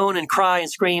moan and cry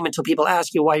and scream until people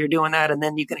ask you why you're doing that, and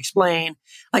then you can explain.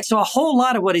 So a whole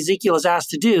lot of what Ezekiel is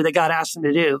asked to do, that God asked him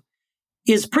to do,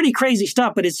 is pretty crazy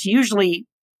stuff, but it's usually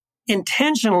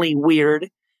intentionally weird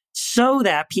so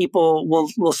that people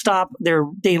will stop their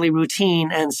daily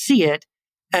routine and see it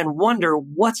and wonder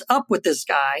what's up with this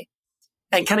guy,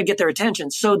 and kind of get their attention,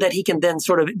 so that he can then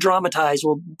sort of dramatize,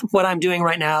 well, what I'm doing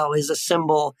right now is a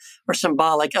symbol or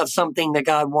symbolic of something that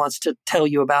God wants to tell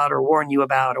you about or warn you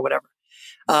about or whatever.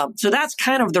 So that's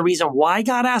kind of the reason why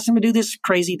God asked him to do this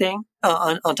crazy thing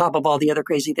on top of all the other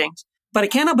crazy things. But I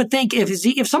can't help but think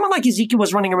if someone like Ezekiel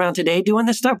was running around today doing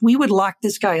this stuff, we would lock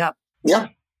this guy up. Yeah,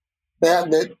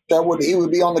 he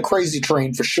would be on the crazy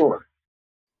train for sure.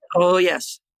 Oh,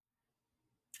 yes.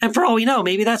 And for all we know,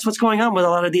 maybe that's what's going on with a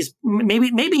lot of these.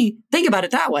 Maybe think about it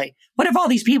that way. What if all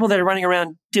these people that are running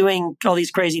around doing all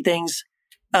these crazy things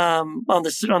on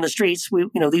the streets, we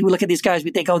look at these guys,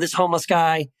 we think, oh, this homeless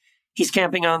guy, he's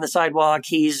camping on the sidewalk,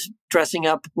 he's dressing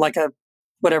up like a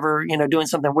whatever, doing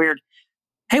something weird.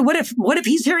 Hey, what if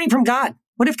he's hearing from God?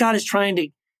 What if God is trying to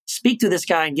speak to this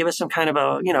guy and give us some kind of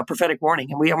a prophetic warning,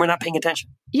 and we're not paying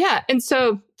attention? Yeah, and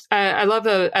so I love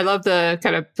the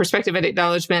kind of perspective and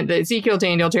acknowledgement that Ezekiel,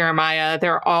 Daniel, Jeremiah,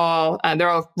 they're all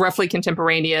roughly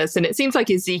contemporaneous. And it seems like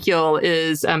Ezekiel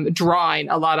is drawing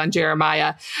a lot on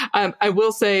Jeremiah. I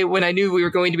will say, when I knew we were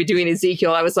going to be doing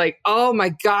Ezekiel, I was like, oh my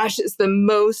gosh, it's the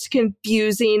most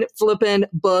confusing flippin'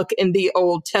 book in the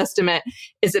Old Testament.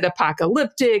 Is it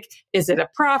apocalyptic? Is it a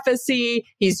prophecy?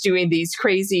 He's doing these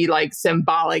crazy, like,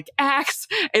 symbolic acts.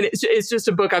 And it's just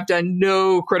a book I've done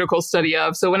no critical study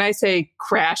of. So when I say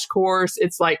crash course,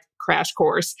 it's like crash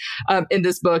course in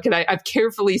this book. And I've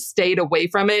carefully stayed away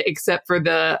from it, except for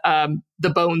the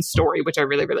bone story, which I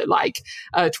really, really like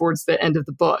towards the end of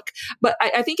the book. But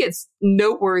I think it's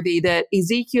noteworthy that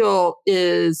Ezekiel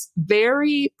is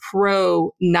very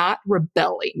pro not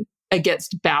rebelling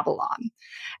against Babylon.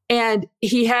 And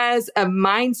he has a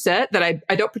mindset that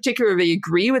I don't particularly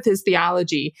agree with his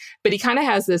theology, but he kind of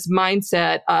has this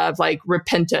mindset of like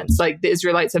repentance, like the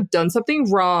Israelites have done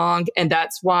something wrong, and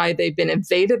that's why they've been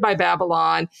invaded by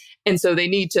Babylon. And so they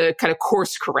need to kind of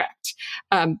course correct.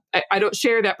 I don't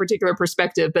share that particular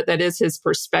perspective, but that is his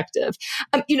perspective.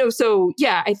 So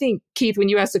yeah, I think, Keith, when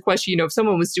you asked the question, if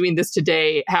someone was doing this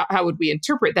today, how would we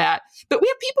interpret that? But we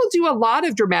have people do a lot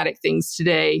of dramatic things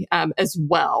today as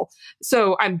well.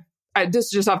 So this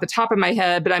is just off the top of my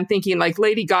head, but I'm thinking like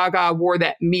Lady Gaga wore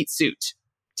that meat suit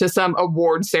to some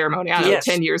award ceremony, I don't know,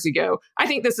 10 years ago. I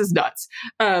think this is nuts.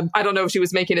 I don't know if she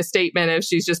was making a statement, if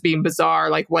she's just being bizarre,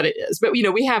 like what it is. But,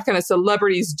 we have kind of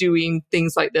celebrities doing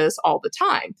things like this all the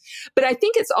time. But I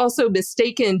think it's also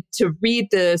mistaken to read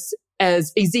this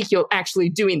as Ezekiel actually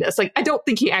doing this. Like, I don't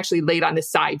think he actually laid on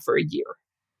his side for a year.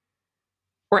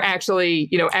 Or actually,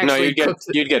 no,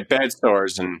 you'd get bed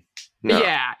sores and... No.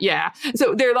 Yeah.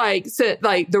 So they're like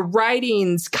the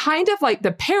writings, kind of like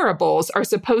the parables, are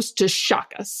supposed to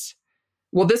shock us.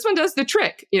 Well, this one does the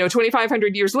trick.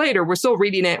 2,500 years later, we're still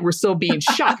reading it. We're still being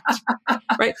shocked,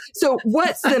 right? So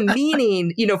what's the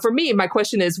meaning? For me, my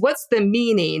question is, what's the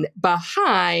meaning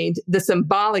behind the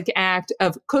symbolic act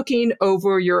of cooking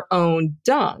over your own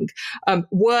dung?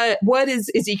 What is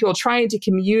Ezekiel trying to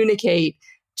communicate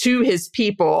to his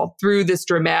people through this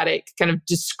dramatic kind of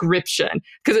description?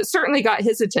 Because it certainly got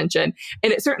his attention,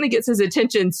 and it certainly gets his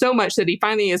attention so much that he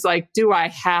finally is like, do I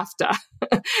have to?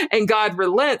 And God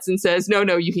relents and says,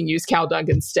 no, you can use cow dung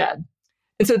instead.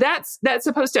 And so that's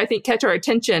supposed to, I think, catch our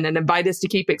attention and invite us to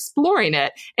keep exploring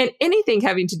it. And anything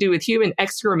having to do with human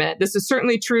excrement, this is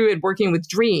certainly true in working with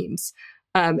dreams.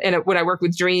 And when I work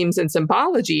with dreams and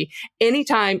symbology,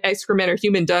 anytime excrement or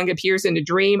human dung appears in a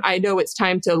dream, I know it's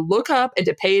time to look up and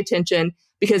to pay attention,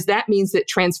 because that means that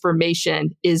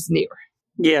transformation is near.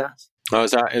 Yeah. Oh,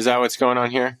 is that what's going on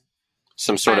here?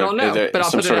 Some sort of... I don't know, but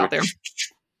I'll put it out there.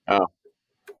 Oh.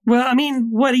 Well, I mean,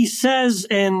 what he says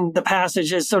in the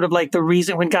passage is sort of like the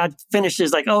reason when God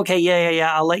finishes, like, okay,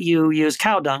 yeah, I'll let you use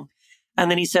cow dung. And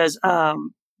then he says,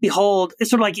 behold,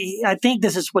 it's sort of like, I think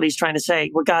this is what he's trying to say.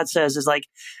 What God says is like,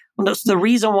 the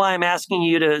reason why I'm asking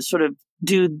you to sort of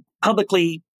do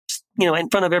publicly, in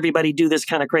front of everybody, do this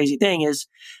kind of crazy thing is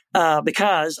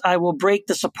because I will break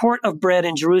the support of bread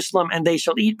in Jerusalem, and they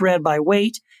shall eat bread by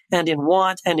weight and in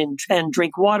want and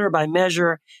drink water by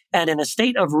measure and in a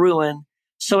state of ruin,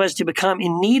 so as to become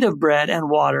in need of bread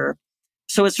and water.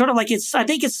 So it's sort of like I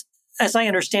think it's, as I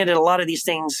understand it, a lot of these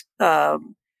things are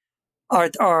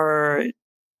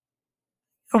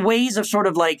ways of sort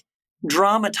of like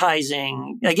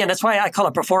dramatizing. Again, that's why I call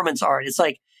it performance art. It's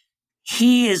like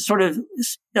he is sort of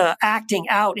acting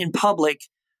out in public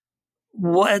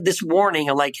this warning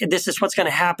of like, this is what's going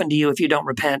to happen to you if you don't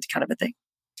repent, kind of a thing.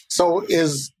 So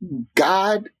is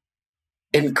God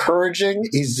encouraging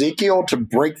Ezekiel to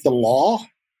break the law?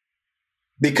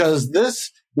 Because this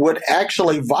would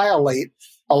actually violate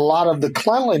a lot of the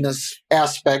cleanliness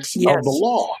aspects of the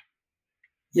law.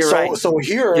 You're right. So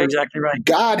here, you're exactly right.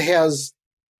 God has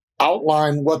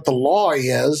outlined what the law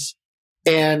is,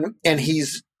 and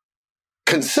he's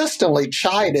consistently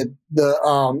chided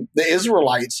the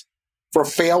Israelites for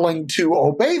failing to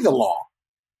obey the law.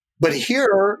 But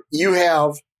here you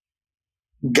have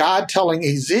God telling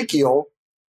Ezekiel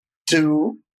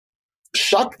to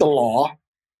shuck the law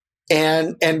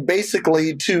and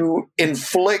basically to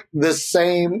inflict the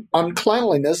same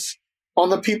uncleanliness on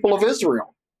the people of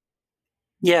Israel.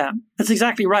 Yeah, that's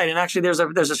exactly right. And actually, there's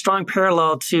a strong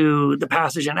parallel to the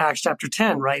passage in Acts chapter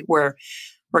 10, right, where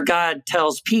God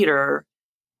tells Peter,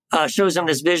 shows him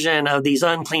this vision of these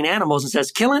unclean animals and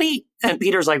says, kill and eat. And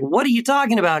Peter's like, what are you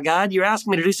talking about, God? You're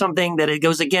asking me to do something that it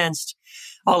goes against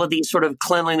all of these sort of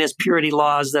cleanliness, purity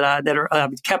laws that are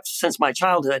kept since my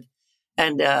childhood.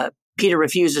 And Peter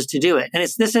refuses to do it. And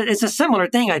it's a similar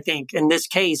thing, I think, in this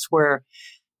case, where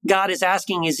God is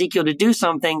asking Ezekiel to do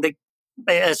something that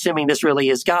assuming this really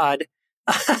is God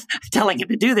telling him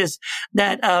to do this,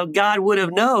 that God would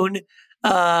have known,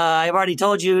 I've already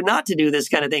told you not to do this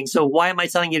kind of thing. So why am I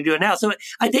telling you to do it now? So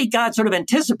I think God sort of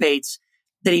anticipates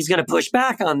that he's going to push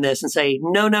back on this and say,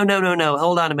 no.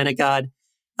 Hold on a minute, God.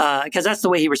 Because that's the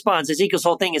way he responds. Ezekiel's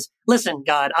whole thing is, listen,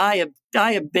 God, I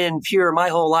have been pure my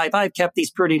whole life. I've kept these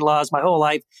purity laws my whole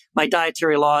life, my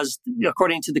dietary laws,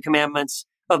 according to the commandments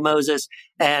of Moses.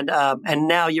 And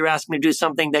now you're asking me to do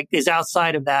something that is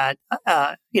outside of that.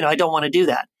 I don't want to do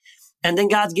that. And then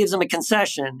God gives him a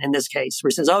concession in this case where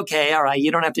he says, okay, all right,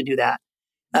 you don't have to do that.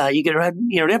 You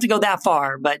don't have to go that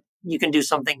far, but you can do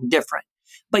something different.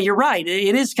 But you're right.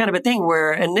 It is kind of a thing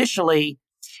where initially,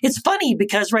 it's funny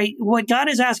because, right, what God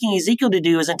is asking Ezekiel to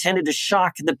do is intended to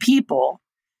shock the people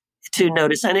to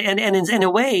notice. And in a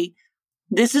way,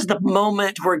 this is the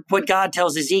moment where what God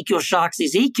tells Ezekiel shocks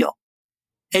Ezekiel.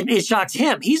 It shocks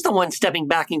him. He's the one stepping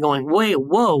back and going, wait,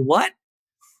 whoa, what?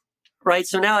 Right?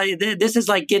 So now this is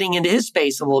like getting into his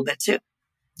space a little bit too.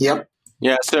 Yep.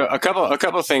 Yeah. So a couple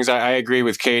of things. I agree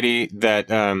with Katie that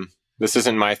this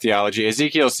isn't my theology.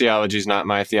 Ezekiel's theology is not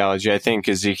my theology. I think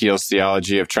Ezekiel's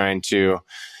theology of trying to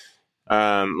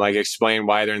explain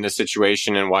why they're in this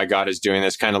situation and why God is doing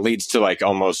this kind of leads to like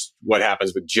almost what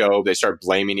happens with Job. They start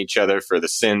blaming each other for the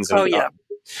sins. And,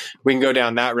 we can go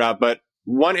down that route. But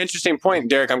one interesting point,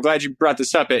 Derek, I'm glad you brought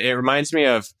this up. It reminds me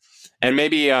of, and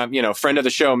maybe, friend of the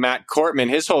show, Matt Cortman,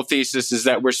 his whole thesis is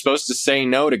that we're supposed to say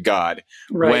no to God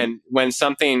when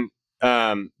something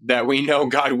that we know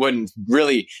God wouldn't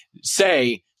really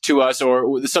say to us,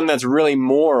 or something that's really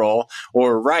moral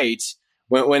or right,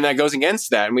 when that goes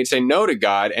against that, and we'd say no to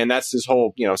God. And that's this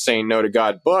whole, saying no to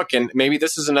God book. And maybe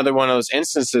this is another one of those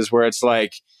instances where it's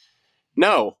like,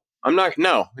 I'm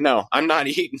not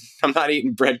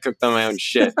eating bread cooked on my own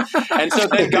shit. And so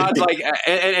then God's like,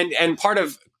 and part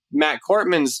of Matt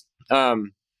Cortman's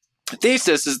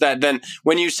thesis is that then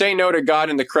when you say no to God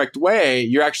in the correct way,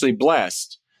 you're actually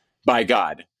blessed by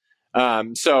God.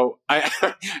 So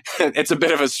it's a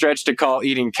bit of a stretch to call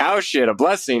eating cow shit a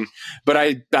blessing, but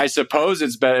I suppose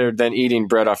it's better than eating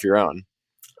bread off your own.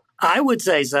 I would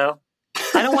say so.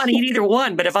 I don't want to eat either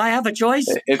one, but if I have a choice,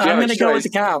 I'm going to go with the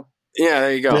cow. Yeah,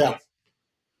 there you go. Yeah.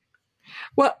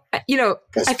 Well, I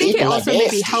think it also may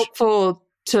be helpful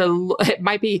to,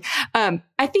 I think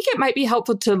it might be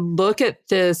helpful to look at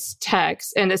this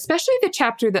text, and especially the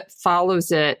chapter that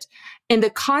follows it, in the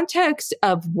context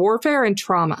of warfare and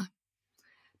trauma.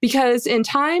 Because in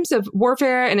times of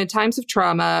warfare and in times of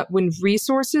trauma, when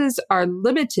resources are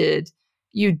limited,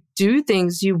 you do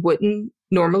things you wouldn't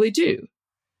normally do.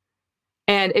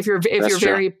 And if you're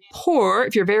very poor,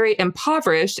 if you're very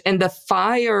impoverished, and the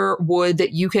firewood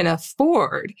that you can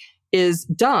afford is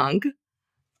dung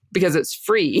because it's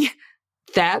free,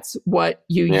 that's what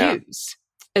you use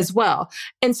as well.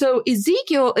 And so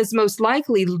Ezekiel is most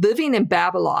likely living in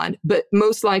Babylon, but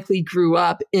most likely grew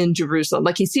up in Jerusalem.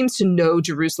 Like, he seems to know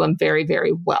Jerusalem very,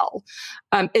 very well.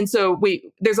 And so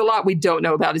there's a lot we don't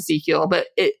know about Ezekiel, but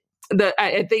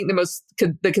I think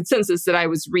the consensus that I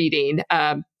was reading,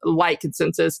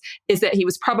 consensus, is that he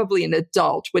was probably an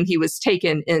adult when he was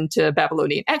taken into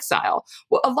Babylonian exile.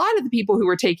 Well, a lot of the people who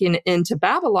were taken into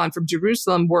Babylon from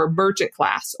Jerusalem were merchant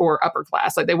class or upper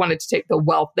class. Like, they wanted to take the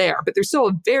wealth there, but they're still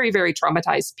a very, very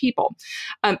traumatized people.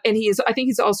 And I think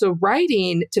he's also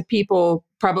writing to people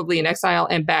probably in exile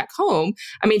and back home.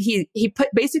 I mean, he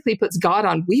basically puts God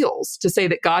on wheels to say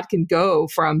that God can go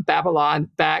from Babylon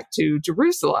back to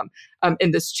Jerusalem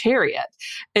in this chariot.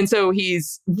 And so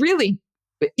he's really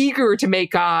eager to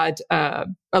make God a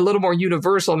little more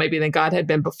universal maybe than God had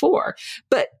been before.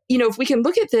 But, if we can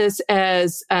look at this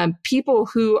as people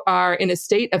who are in a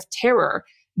state of terror,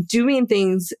 doing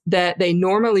things that they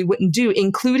normally wouldn't do,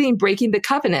 including breaking the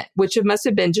covenant, which must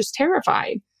have been just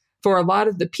terrifying for a lot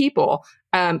of the people.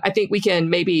 I think we can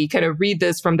maybe kind of read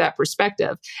this from that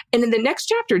perspective. And in the next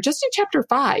chapter, just in chapter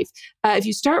 5, if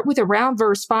you start with around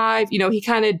verse 5,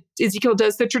 Ezekiel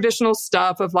does the traditional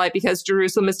stuff of like, because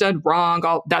Jerusalem has done wrong,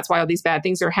 that's why all these bad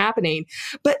things are happening.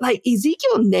 But like,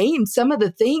 Ezekiel named some of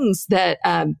the things that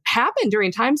happen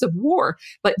during times of war.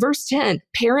 Like verse 10,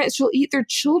 parents shall eat their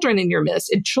children in your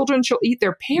midst, and children shall eat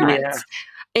their parents. Yeah.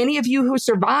 Any of you who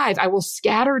survive, I will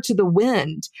scatter to the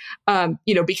wind.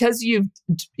 Because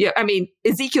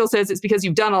Ezekiel says it's because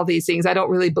you've done all these things. I don't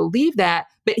really believe that,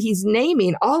 but he's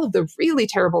naming all of the really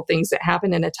terrible things that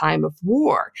happen in a time of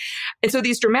war. And so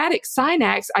these dramatic sign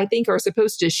acts, I think, are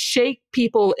supposed to shake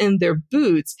people in their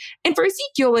boots, and for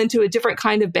Ezekiel into a different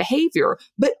kind of behavior,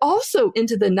 but also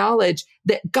into the knowledge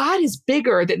that God is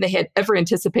bigger than they had ever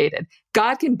anticipated.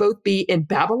 God can both be in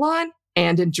Babylon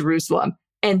and in Jerusalem.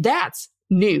 And that's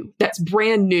new. That's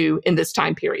brand new in this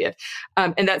time period.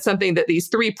 And that's something that these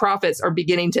three prophets are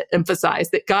beginning to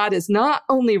emphasize, that God is not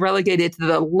only relegated to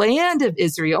the land of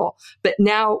Israel, but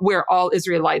now where all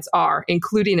Israelites are,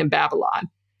 including in Babylon.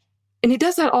 And he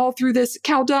does that all through this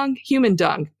cow dung, human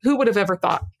dung. Who would have ever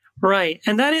thought? Right.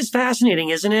 And that is fascinating,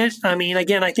 isn't it? I mean,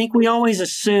 again, I think we always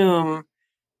assume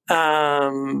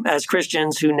as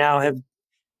Christians who now have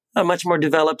a much more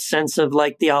developed sense of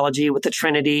like theology with the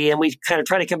Trinity. And we kind of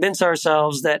try to convince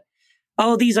ourselves that,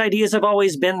 oh, these ideas have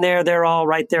always been there. They're all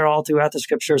right there all throughout the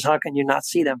scriptures. How can you not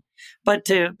see them? But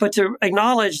to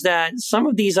acknowledge that some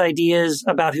of these ideas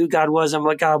about who God was and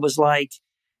what God was like,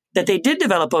 that they did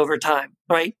develop over time,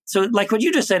 right? So like what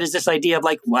you just said is this idea of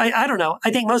like, I don't know.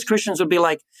 I think most Christians would be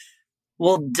like,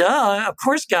 well, duh, of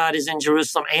course God is in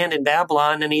Jerusalem and in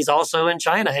Babylon, and he's also in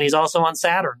China, and he's also on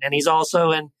Saturn, and he's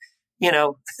also in,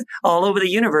 all over the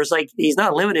universe. Like he's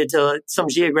not limited to some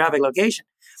geographic location.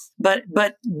 But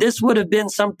this would have been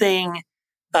something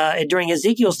during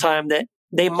Ezekiel's time that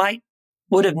they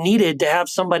would have needed to have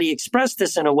somebody express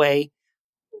this in a way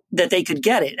that they could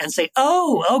get it and say,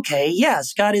 oh, okay,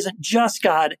 yes, God isn't just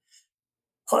God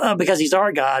because he's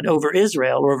our God over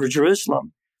Israel or over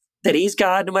Jerusalem, that he's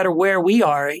God no matter where we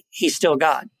are, he's still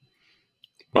God.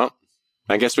 Well,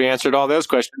 I guess we answered all those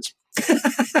questions.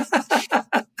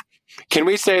 Can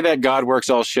we say that God works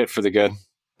all shit for the good?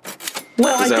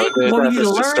 Well, I think what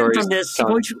you learn from this,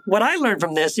 what I learned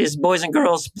from this is, boys and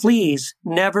girls, please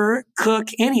never cook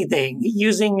anything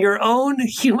using your own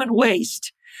human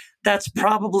waste. That's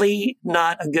probably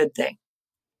not a good thing.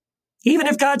 Even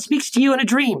if God speaks to you in a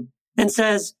dream and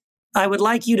says, I would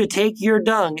like you to take your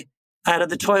dung out of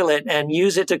the toilet and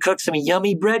use it to cook some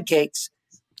yummy bread cakes.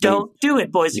 Don't do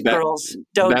it, boys and girls.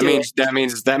 Don't do it. That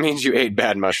means you ate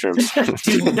bad mushrooms.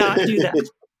 Do not do that.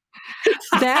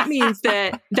 That means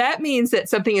that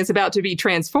something is about to be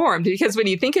transformed, because when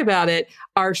you think about it,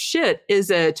 our shit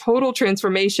is a total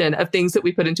transformation of things that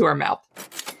we put into our mouth.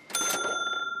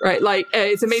 Right. Like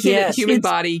it's amazing that the human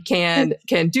body can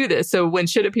do this. So when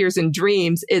shit appears in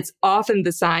dreams, it's often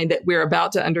the sign that we're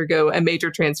about to undergo a major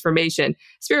transformation,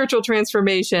 spiritual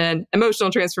transformation,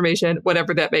 emotional transformation,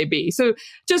 whatever that may be. So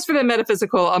just for the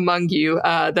metaphysical among you,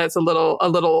 that's a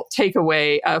little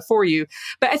takeaway for you.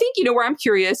 But I think, where I'm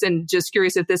curious, and just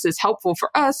curious if this is helpful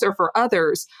for us or for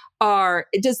others,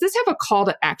 does this have a call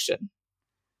to action?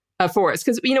 For us,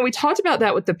 because we talked about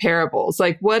that with the parables.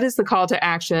 Like, what is the call to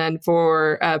action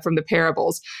for from the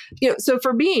parables? So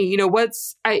for me,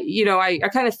 I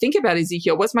kind of think about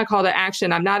Ezekiel. What's my call to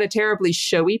action? I'm not a terribly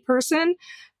showy person.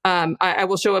 I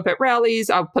will show up at rallies.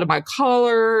 I'll put on my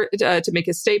collar to make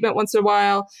a statement once in a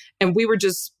while. And we were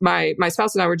just my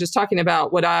spouse and I were just talking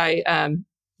about what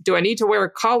do I need to wear a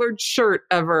collared shirt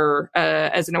ever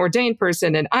as an ordained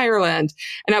person in Ireland?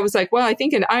 And I was like, well, I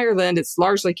think in Ireland, it's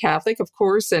largely Catholic, of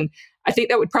course. And I think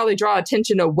that would probably draw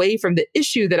attention away from the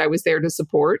issue that I was there to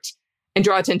support and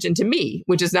draw attention to me,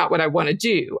 which is not what I want to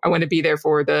do. I want to be there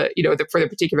for the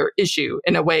particular issue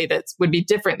in a way that would be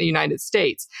different in the United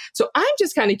States. So I'm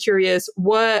just kind of curious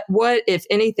what, if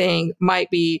anything, might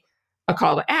be a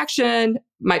call to action,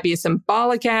 might be a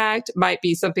symbolic act, might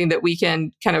be something that we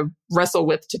can kind of wrestle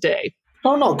with today. I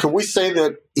don't know. Can we say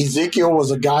that Ezekiel was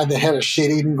a guy that had a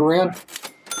shit-eating grin?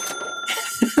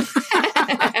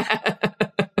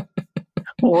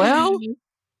 Well,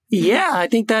 yeah, I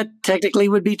think that technically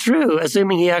would be true,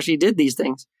 assuming he actually did these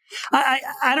things.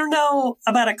 I don't know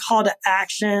about a call to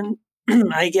action,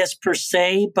 I guess, per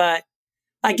se, but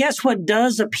I guess what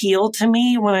does appeal to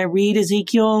me when I read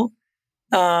Ezekiel,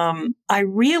 I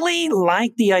really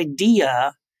like the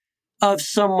idea of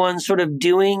someone sort of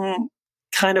doing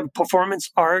kind of performance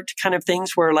art kind of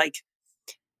things where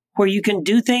you can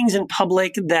do things in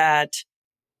public that,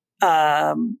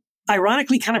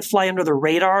 ironically kind of fly under the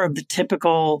radar of the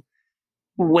typical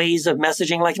ways of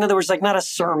messaging. Like, in other words, like not a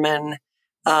sermon,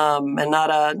 and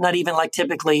not even like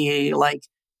typically like,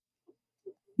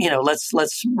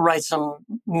 let's write some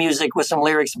music with some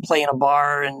lyrics and play in a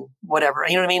bar and whatever.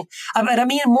 You know what I mean? But I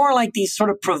mean more like these sort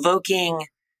of provoking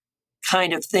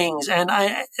kind of things. And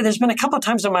there's been a couple of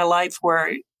times in my life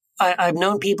where I've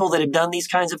known people that have done these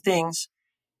kinds of things.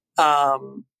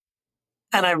 And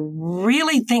I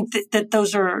really think that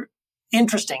those are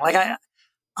interesting. Like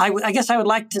I guess I would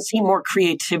like to see more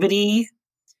creativity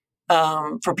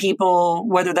for people,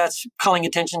 whether that's calling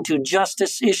attention to a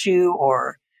justice issue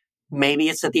or maybe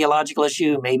it's a theological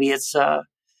issue, maybe it's a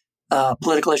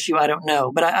political issue. I don't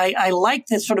know. But I like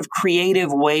this sort of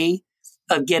creative way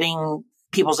of getting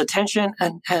people's attention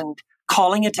and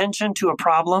calling attention to a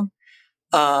problem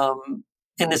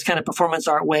in this kind of performance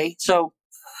art way. So,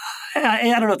 I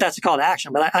don't know if that's a call to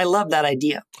action, but I love that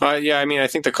idea. Yeah, I mean, I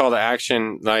think the call to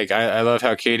action, like, I love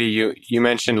how, Katie, you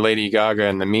mentioned Lady Gaga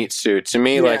and the meat suit. To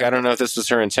me, like, I don't know if this was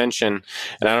her intention,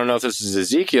 and I don't know if this is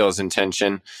Ezekiel's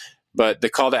intention, but the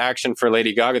call to action for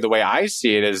Lady Gaga, the way I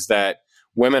see it, is that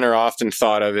women are often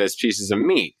thought of as pieces of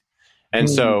meat. And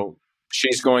so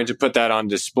she's going to put that on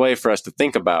display for us to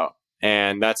think about.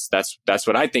 And that's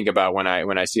what I think about when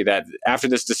I see that. After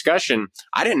this discussion,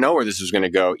 I didn't know where this was going to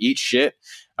go. Eat shit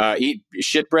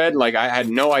bread. Like, I had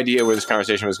no idea where this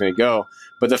conversation was going to go.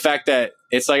 But the fact that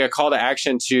it's like a call to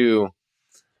action to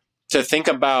think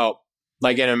about,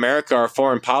 like, in America, our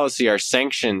foreign policy, our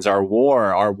sanctions, our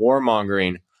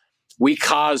warmongering, we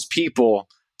cause people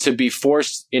to be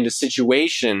forced into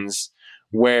situations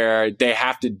where they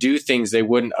have to do things they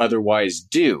wouldn't otherwise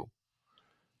do.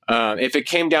 If it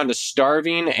came down to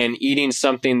starving and eating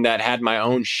something that had my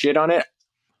own shit on it,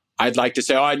 I'd like to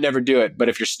say, I'd never do it. But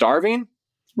if you're starving,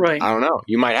 right, I don't know,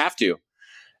 you might have to.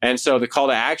 And so the call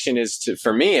to action is to,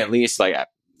 for me at least, like,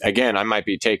 again, I might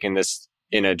be taking this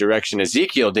in a direction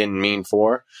Ezekiel didn't mean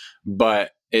for,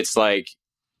 but it's like,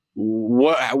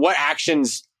 what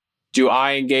actions do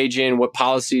I engage in? What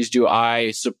policies do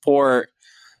I support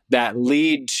that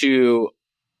lead to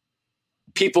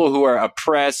people who are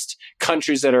oppressed,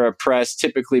 countries that are oppressed,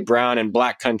 typically brown and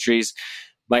black countries?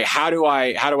 Like, how do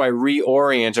I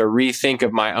reorient or rethink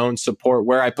of my own support,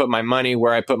 where I put my money,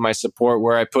 where I put my support,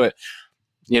 where I put,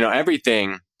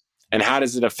 everything, and how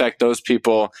does it affect those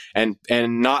people, and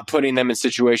not putting them in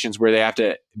situations where they have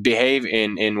to behave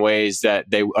in ways that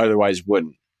they otherwise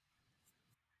wouldn't.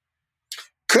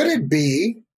 Could it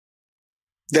be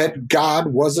that God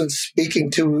wasn't speaking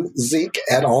to Zeke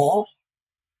at all?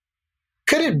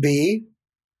 Could it be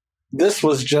this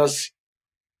was just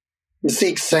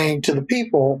Zeke saying to the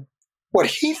people what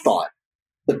he thought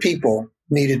the people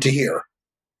needed to hear?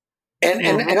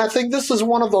 And I think this is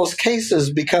one of those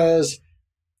cases because,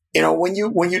 when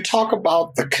you talk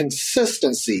about the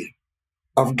consistency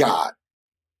of God,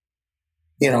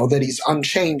 that he's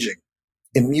unchanging,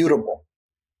 immutable.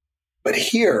 But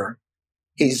here,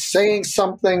 he's saying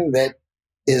something that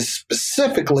is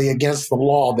specifically against the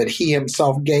law that he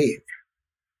himself gave.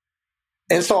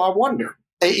 And so I wonder,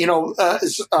 one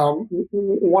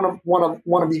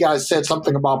of you guys said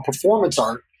something about performance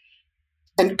art.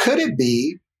 And could it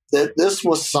be that this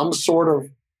was some sort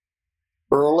of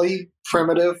early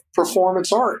primitive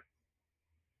performance art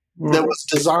that was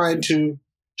designed to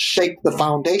shake the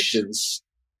foundations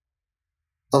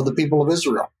of the people of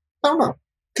Israel? I don't know.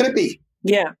 Could it be?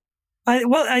 Yeah.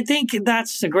 I think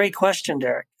that's a great question,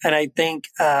 Derek. And I think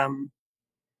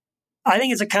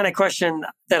it's a kind of question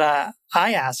that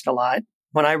I ask a lot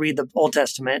when I read the Old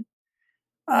Testament.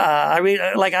 When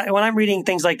I'm reading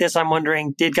things like this, I'm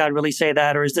wondering, did God really say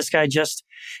that? Or is this guy just,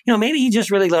 maybe he just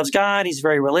really loves God. He's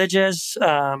very religious.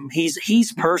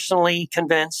 He's personally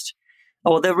convinced.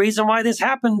 Oh, the reason why this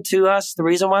happened to us, the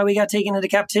reason why we got taken into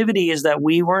captivity is that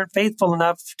we weren't faithful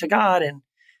enough to God and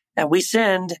we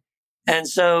sinned. And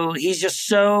so he's just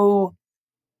so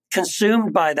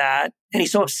consumed by that. And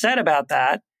he's so upset about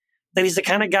that he's the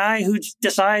kind of guy who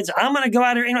decides, I'm going to go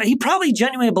out here. He probably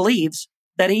genuinely believes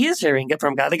that he is hearing it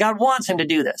from God, that God wants him to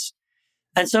do this.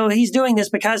 And so he's doing this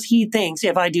because he thinks,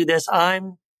 if I do this,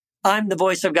 I'm the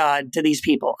voice of God to these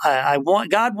people.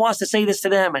 God wants to say this to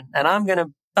them, and I'm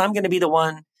going to be the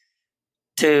one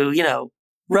to,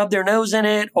 rub their nose in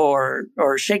it or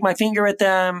shake my finger at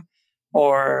them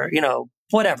or,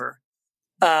 whatever.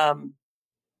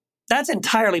 That's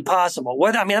entirely possible.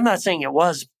 I'm not saying it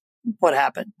was what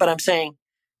happened, but I'm saying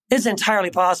it's entirely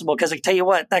possible because I tell you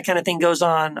what, that kind of thing goes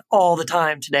on all the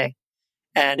time today.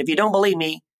 And if you don't believe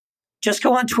me, just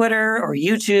go on Twitter or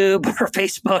YouTube or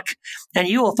Facebook, and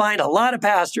you will find a lot of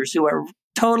pastors who are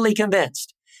totally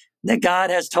convinced that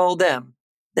God has told them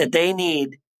that they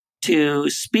need to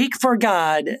speak for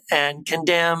God and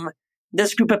condemn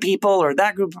this group of people or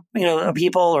that group, of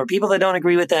people or people that don't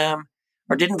agree with them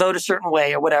or didn't vote a certain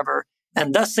way or whatever.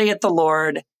 And thus saith the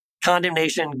Lord,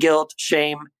 condemnation, guilt,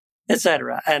 shame,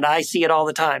 etc. And I see it all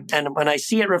the time. And when I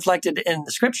see it reflected in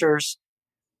the scriptures,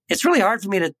 it's really hard for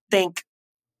me to think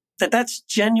that that's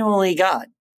genuinely God,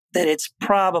 that it's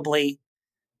probably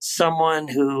someone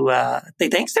who they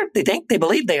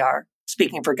believe they are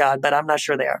speaking for God, but I'm not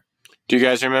sure they are. Do you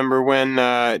guys remember when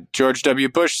George W.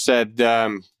 Bush said,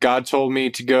 God told me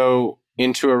to go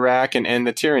into Iraq and end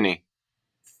the tyranny?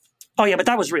 Oh, yeah, but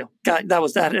that was real. God,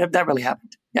 that really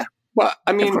happened. Yeah. Well,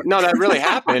 no, that really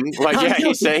happened. Like,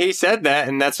 yeah, he said that,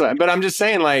 and that's what. But I'm just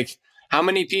saying, like, how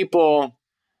many people?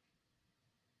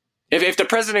 If the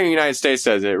president of the United States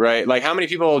says it, right? Like, how many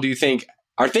people do you think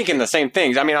are thinking the same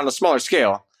things? On a smaller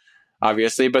scale,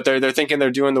 obviously, but they're thinking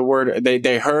they're doing the word.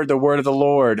 They heard the word of the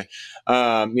Lord.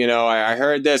 I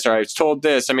heard this, or I was told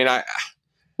this. I mean,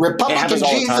 Republican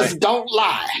Jesus don't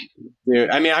lie.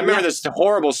 Dude, I mean, I remember this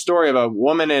horrible story of a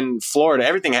woman in Florida.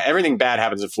 Everything bad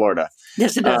happens in Florida.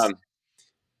 Yes, it does.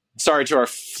 Sorry to our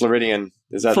Floridian.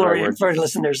 Is that the right word? Florida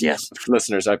listeners, yes.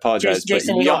 Listeners, I apologize.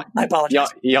 Jason, I apologize.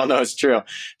 Y'all know it's true.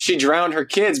 She drowned her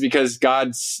kids because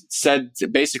God said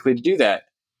basically to do that.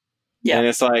 Yeah. And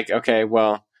it's like, okay,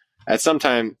 well, at some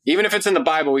time, even if it's in the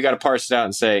Bible, we got to parse it out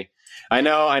and say, I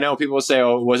know people will say,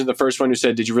 oh, wasn't the first one who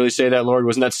said, did you really say that, Lord?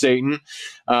 Wasn't that Satan?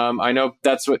 I know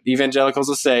that's what evangelicals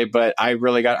will say, but I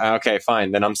really okay,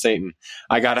 fine. Then I'm Satan.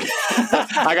 I got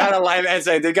to lie and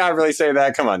say, did God really say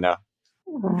that? Come on now.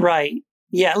 Right.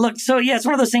 Yeah. Look, so yeah, it's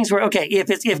one of those things where, okay,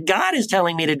 if God is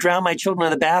telling me to drown my children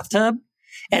in the bathtub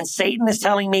and Satan is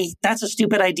telling me that's a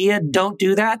stupid idea, don't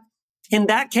do that. In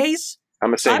that case,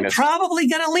 I'm probably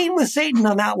going to lean with Satan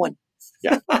on that one.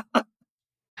 Yeah.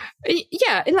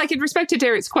 Yeah, and like in respect to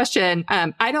Derek's question,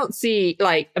 I don't see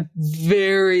like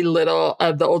very little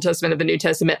of the Old Testament of the New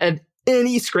Testament of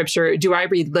any scripture do I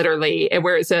read literally, and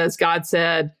where it says God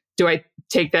said, do I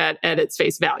take that at its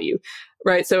face value,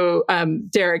 right? So,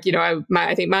 Derek,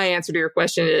 I think my answer to your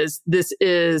question is this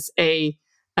is a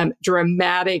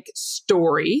dramatic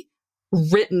story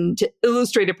written to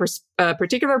illustrate a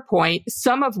particular point,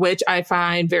 some of which I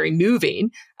find very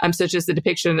moving, such as the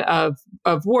depiction of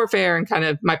warfare and kind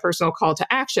of my personal call to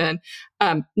action,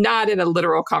 not in a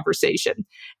literal conversation.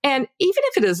 And even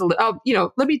if it is,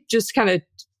 let me just kind of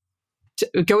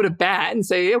go to bat and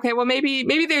say, okay, well, maybe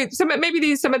some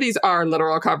of these are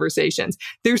literal conversations.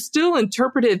 They're still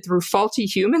interpreted through faulty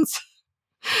humans.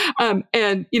 And,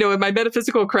 in my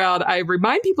metaphysical crowd, I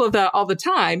remind people of that all the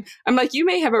time. I'm like, you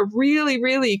may have a really,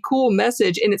 really cool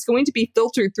message and it's going to be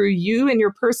filtered through you and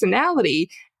your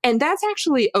personality. And that's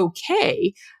actually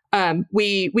okay.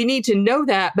 We need to know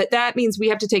that, but that means we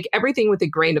have to take everything with a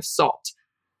grain of salt.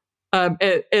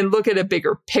 And look at a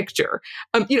bigger picture.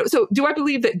 So do I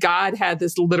believe that God had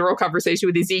this literal conversation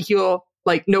with Ezekiel?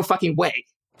 Like, no fucking way.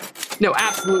 No,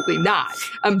 absolutely not.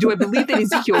 Do I believe that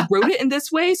Ezekiel wrote it in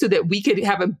this way so that we could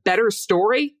have a better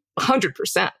story?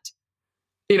 100%.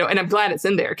 And I'm glad it's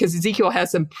in there because Ezekiel has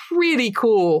some pretty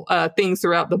cool things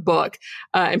throughout the book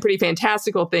and pretty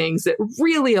fantastical things that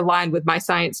really align with my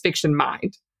science fiction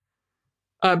mind.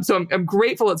 So I'm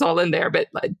grateful it's all in there, but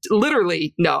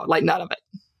literally, no, like none of it.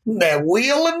 The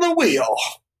wheel and the wheel.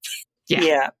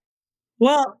 Yeah.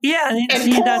 Well, yeah.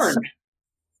 And porn.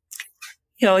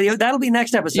 That'll be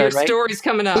next episode, Your story's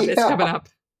coming up. Yeah. It's coming up.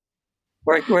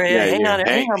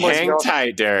 Hang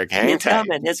tight, Derek. Hang tight.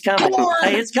 It's coming.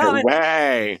 Hey, it's coming.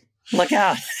 Way. Look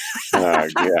out. Oh,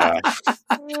 God.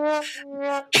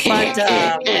 But,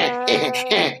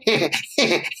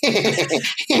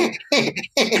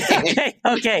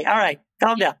 okay. All right.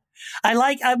 Calm down.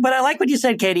 But I like what you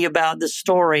said, Katie, about the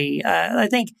story. I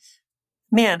think,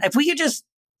 man, if we could just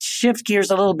shift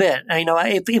gears a little bit,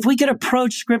 if we could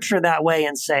approach scripture that way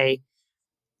and say,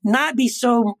 not be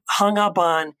so hung up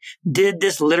on, did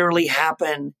this literally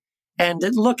happen? And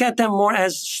look at them more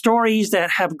as stories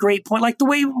that have great point, like the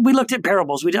way we looked at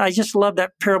parables. I just love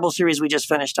that parable series we just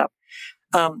finished up.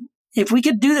 If we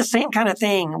could do the same kind of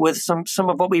thing with some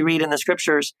of what we read in the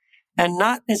scriptures and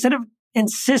not, instead of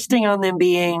insisting on them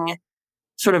being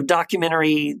sort of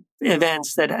documentary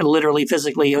events that literally,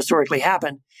 physically, historically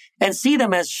happened, and see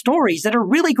them as stories that are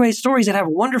really great stories that have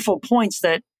wonderful points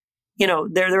that,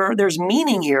 there's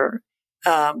meaning here.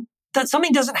 That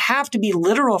something doesn't have to be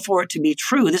literal for it to be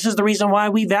true. This is the reason why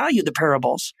we value the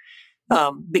parables,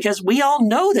 because we all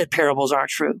know that parables aren't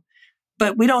true,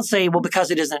 but we don't say, well,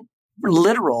 because it isn't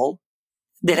literal,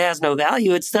 that has no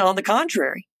value. It's on the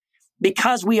contrary,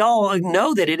 because we all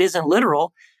know that it isn't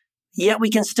literal, yet we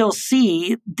can still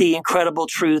see the incredible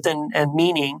truth and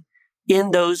meaning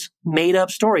in those made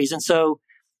up stories. And so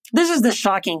this is the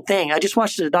shocking thing. I just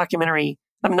watched a documentary.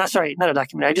 Not a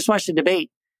documentary. I just watched a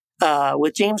debate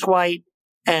with James White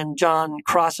and John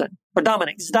Crossan, or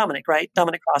Dominic. It's Dominic, right?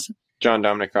 Dominic Crossan. John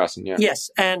Dominic Crossan, yeah. Yes.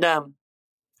 And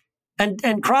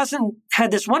Crossan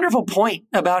had this wonderful point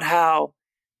about how,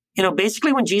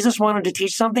 basically when Jesus wanted to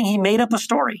teach something, he made up a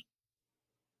story.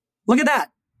 Look at that.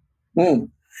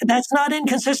 That's not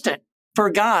inconsistent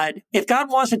for God. If God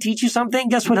wants to teach you something,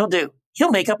 guess what he'll do? He'll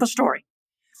make up a story.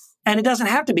 And it doesn't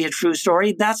have to be a true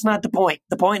story. That's not the point.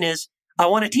 The point is, I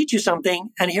want to teach you something,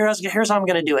 and here's how I'm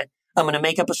going to do it. I'm going to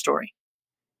make up a story.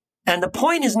 And the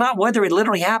point is not whether it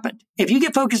literally happened. If you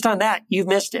get focused on that, you've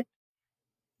missed it.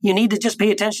 You need to just pay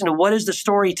attention to what is the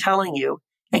story telling you,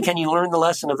 and can you learn the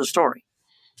lesson of the story?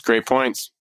 Great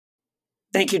points.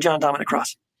 Thank you, John Dominic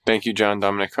Crossan. Thank you, John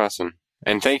Dominic Crossan.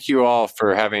 And thank you all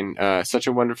for having such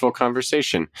a wonderful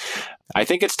conversation. I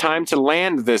think it's time to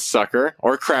land this sucker,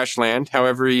 or crash land,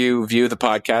 however you view the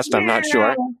podcast. I'm not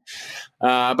sure.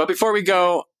 But before we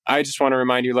go, I just want to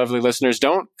remind you, lovely listeners,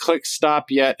 don't click stop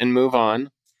yet and move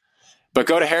on. But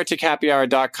go to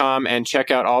heretichappyhour.com and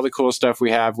check out all the cool stuff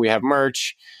we have. We have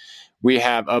merch. We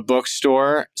have a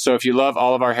bookstore. So if you love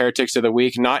all of our Heretics of the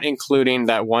Week, not including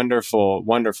that wonderful,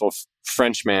 wonderful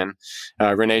Frenchman,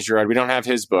 Rene Girard, we don't have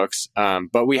his books,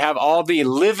 but we have all the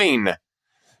living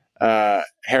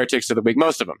Heretics of the Week,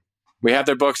 most of them. We have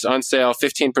their books on sale,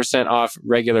 15% off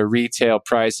regular retail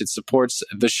price. It supports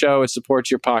the show. It supports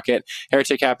your pocket.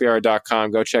 heretichappyhour.com.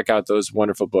 Go check out those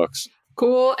wonderful books.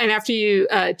 Cool. And after you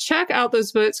check out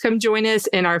those books, come join us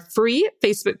in our free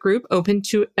Facebook group open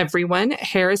to everyone,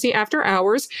 Heresy After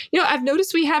Hours. I've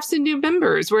noticed we have some new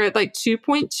members. We're at like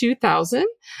 2.2 thousand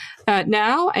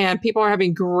now, and people are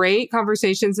having great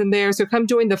conversations in there. So come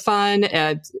join the fun.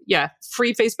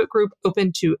 Free Facebook group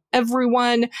open to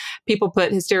everyone. People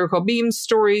put hysterical memes,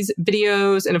 stories,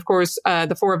 videos, and of course,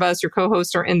 the four of us, your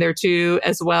co-hosts, are in there too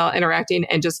as well, interacting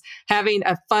and just having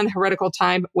a fun heretical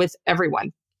time with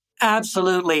everyone.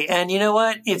 Absolutely. And you know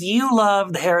what? If you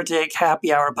love the Heretic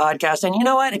Happy Hour podcast, and you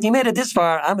know what? If you made it this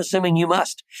far, I'm assuming you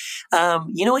must.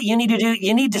 You know what you need to do?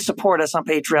 You need to support us on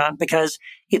Patreon, because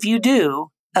if you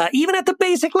do, even at the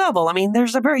basic level, I mean,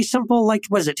 there's a very simple, like,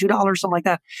 what is it, $2, something like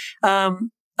that, a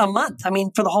month. I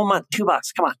mean, for the whole month, $2.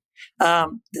 Come on.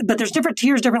 But there's different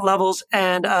tiers, different levels.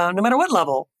 And no matter what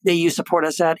level that you support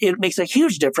us at, it makes a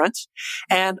huge difference.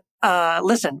 And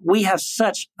listen, we have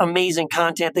such amazing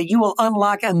content that you will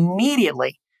unlock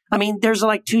immediately. I mean, there's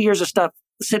like 2 years of stuff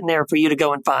sitting there for you to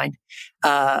go and find.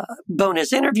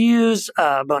 Bonus interviews,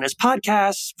 bonus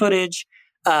podcasts, footage,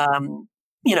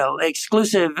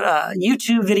 exclusive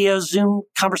YouTube videos, Zoom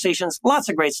conversations, lots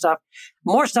of great stuff.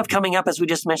 More stuff coming up, as we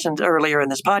just mentioned earlier in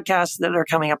this podcast, that are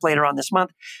coming up later on this month.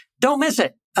 Don't miss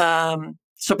it.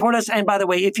 Support us. And by the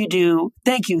way, if you do,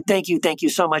 thank you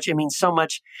so much. It means so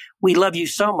much. We love you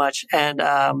so much. And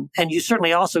you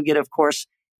certainly also get, of course,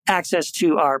 access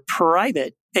to our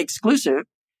private, exclusive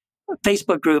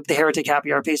Facebook group, the Heretic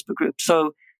Happy Hour Facebook group.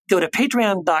 So go to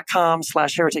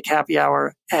patreon.com/Heretic Happy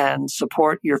Hour and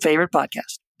support your favorite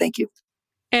podcast. Thank you.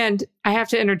 And I have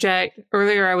to interject.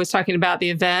 Earlier, I was talking about the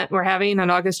event we're having on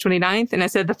August 29th, and I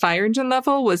said the fire engine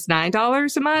level was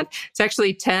 $9 a month. It's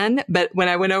actually $10, but when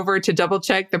I went over to double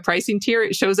check the pricing tier,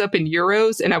 it shows up in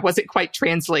euros, and I wasn't quite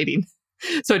translating.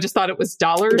 So I just thought it was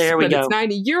dollars. There we go. It's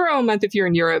 €90 a month if you're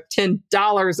in Europe,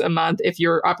 $10 a month if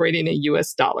you're operating in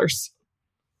US dollars.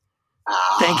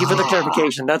 Thank you for the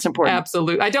clarification. That's important.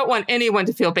 Absolutely. I don't want anyone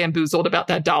to feel bamboozled about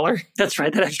that dollar. That's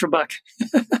right. That extra buck.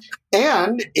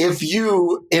 And if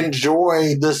you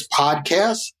enjoy this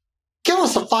podcast, give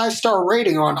us a 5-star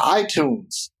rating on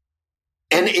iTunes.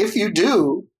 And if you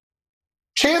do,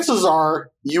 chances are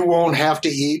you won't have to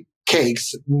eat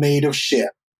cakes made of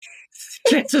shit.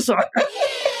 Chances are.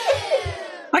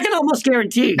 I can almost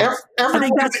guarantee. I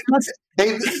think that's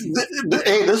hey,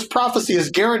 this prophecy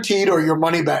is guaranteed or your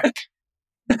money back.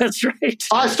 That's right.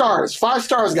 5 stars. 5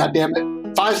 stars,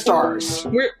 goddammit. 5 stars.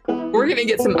 We're going to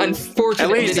get some unfortunate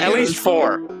videos. At least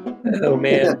 4. Oh,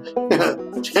 man.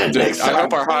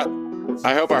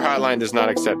 I hope our hotline does not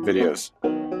accept videos.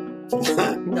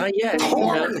 Not yet.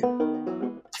 Porn.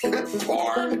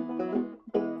 Porn.